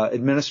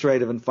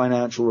administrative and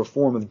financial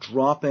reform, of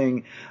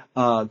dropping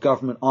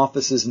government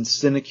offices and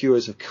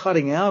sinecures, of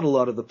cutting out a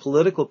lot of the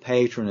political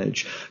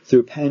patronage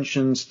through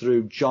pensions,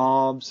 through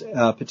jobs,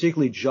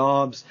 particularly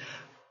jobs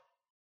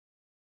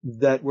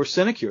that were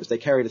sinecures. They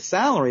carried a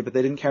salary, but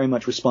they didn't carry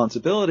much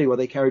responsibility, or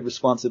they carried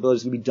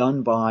responsibilities to be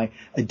done by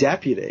a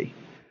deputy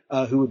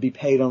who would be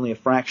paid only a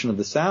fraction of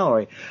the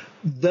salary.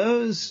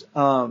 Those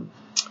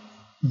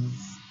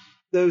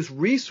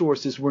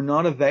resources were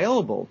not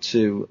available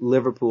to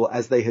Liverpool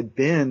as they had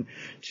been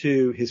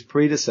to his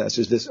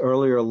predecessors, this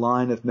earlier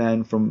line of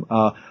men from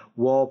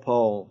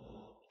Walpole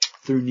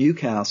through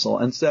Newcastle.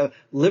 And so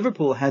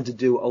Liverpool had to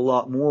do a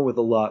lot more with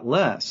a lot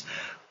less.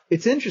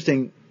 It's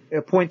interesting,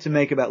 a point to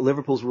make about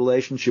Liverpool's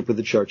relationship with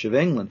the Church of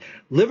England.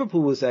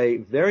 Liverpool was a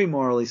very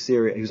morally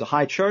serious, he was a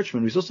high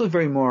churchman, he was also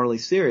very morally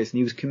serious, and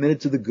he was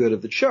committed to the good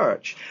of the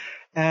church.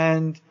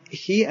 And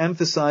he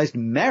emphasized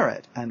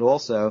merit and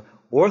also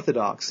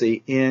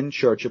orthodoxy in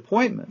church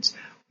appointments.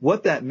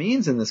 What that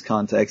means in this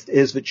context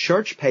is that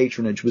church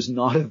patronage was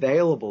not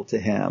available to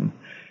him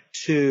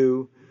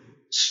to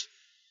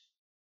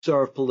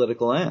serve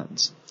political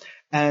ends.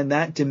 And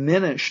that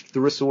diminished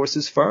the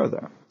resources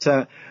further.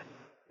 So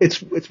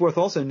it's worth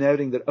also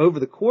noting that over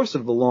the course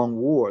of the long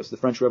wars, the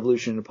French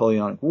Revolution and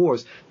Napoleonic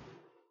Wars,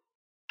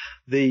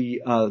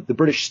 the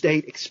British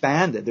state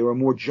expanded. There were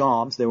more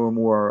jobs, there were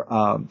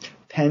more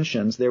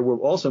pensions, there were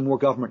also more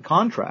government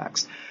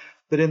contracts.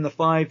 But in the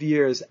 5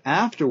 years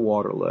after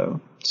Waterloo,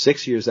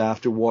 6 years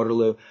after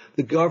Waterloo,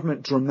 the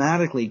government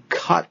dramatically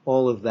cut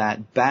all of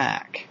that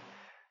back.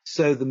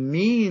 So the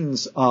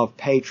means of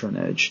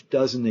patronage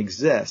doesn't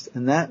exist,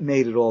 and that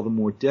made it all the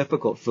more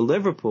difficult for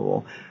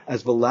Liverpool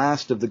as the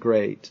last of the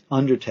great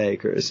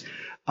undertakers,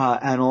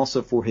 and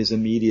also for his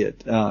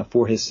immediate,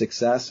 for his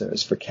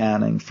successors, for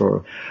Canning,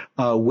 for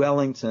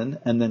Wellington,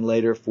 and then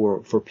later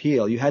for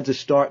Peel. You had to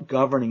start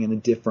governing in a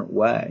different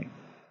way.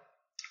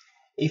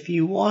 If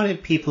you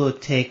wanted people to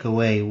take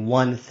away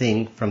one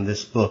thing from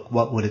this book,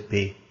 what would it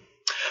be?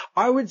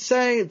 I would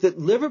say that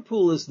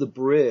Liverpool is the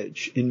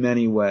bridge in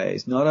many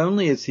ways. Not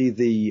only is he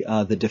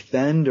the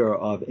defender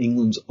of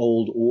England's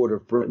old order,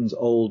 Britain's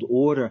old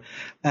order,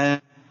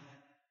 and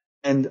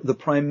the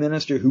prime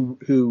minister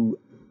who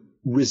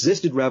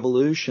resisted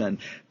revolution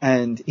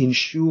and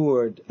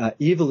ensured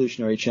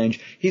evolutionary change.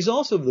 He's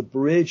also the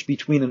bridge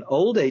between an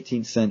old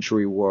 18th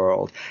century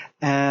world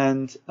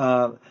and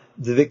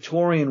the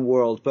Victorian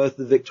world, both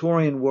the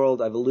Victorian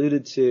world I've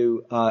alluded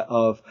to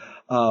of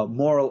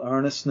moral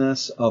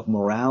earnestness, of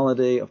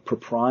morality, of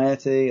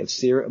propriety, of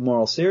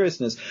moral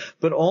seriousness,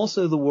 but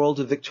also the world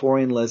of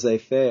Victorian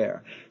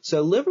laissez-faire.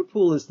 So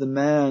Liverpool is the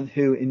man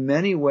who in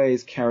many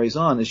ways carries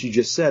on, as you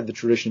just said, the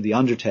tradition of the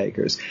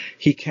undertakers.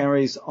 He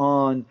carries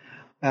on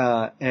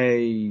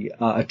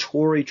a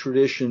Tory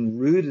tradition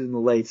rooted in the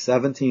late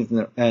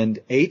 17th and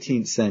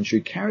 18th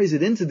century, carries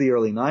it into the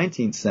early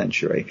 19th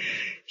century.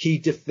 He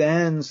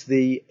defends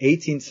the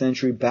 18th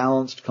century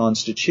balanced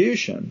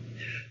constitution,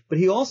 But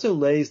he also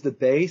lays the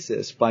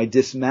basis by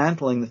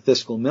dismantling the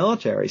fiscal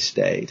military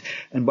state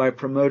and by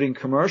promoting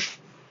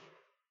commercial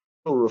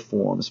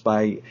reforms,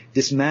 by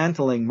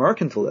dismantling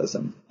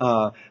mercantilism,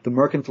 the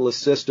mercantilist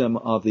system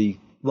of the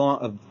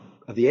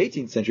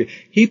 18th century.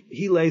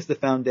 He lays the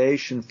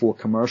foundation for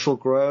commercial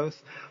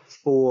growth,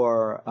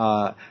 for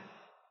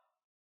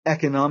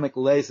economic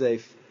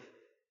laissez-faire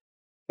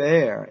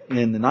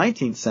in the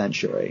 19th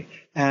century,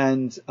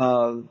 and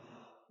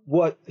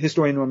what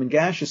historian Norman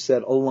Gash has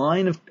said, a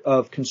line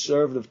of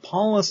conservative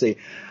policy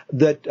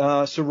that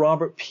Sir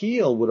Robert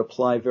Peel would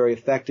apply very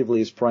effectively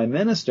as Prime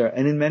Minister,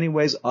 and in many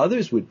ways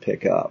others would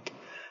pick up.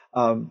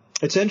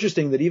 It's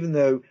interesting that even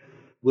though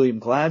William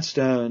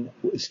Gladstone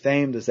was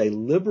famed as a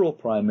liberal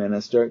Prime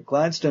Minister,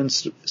 Gladstone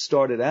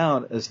started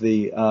out as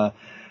the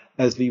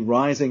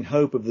rising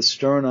hope of the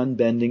stern,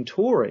 unbending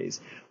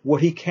Tories.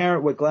 What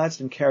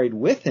Gladstone carried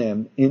with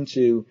him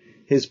into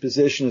his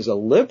position as a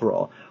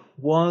liberal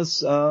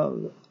was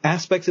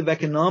aspects of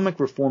economic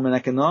reform and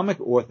economic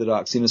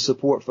orthodoxy and a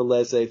support for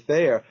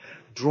laissez-faire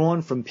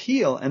drawn from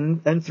Peel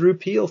and through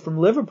Peel from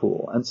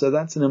Liverpool. And so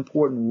that's an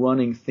important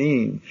running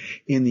theme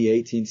in the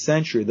 19th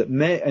century, that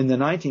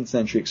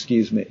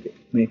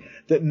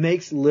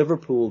makes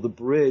Liverpool the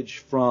bridge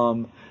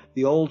from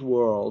the old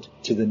world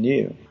to the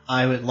new.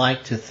 I would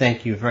like to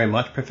thank you very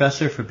much,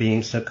 Professor, for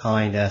being so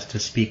kind as to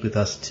speak with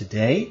us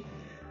today.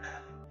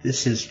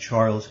 This is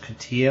Charles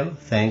Coutinho.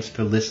 Thanks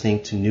for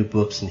listening to New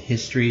Books in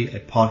History, a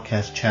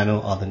podcast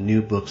channel on the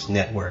New Books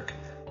Network.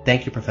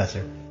 Thank you,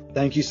 Professor.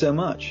 Thank you so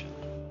much.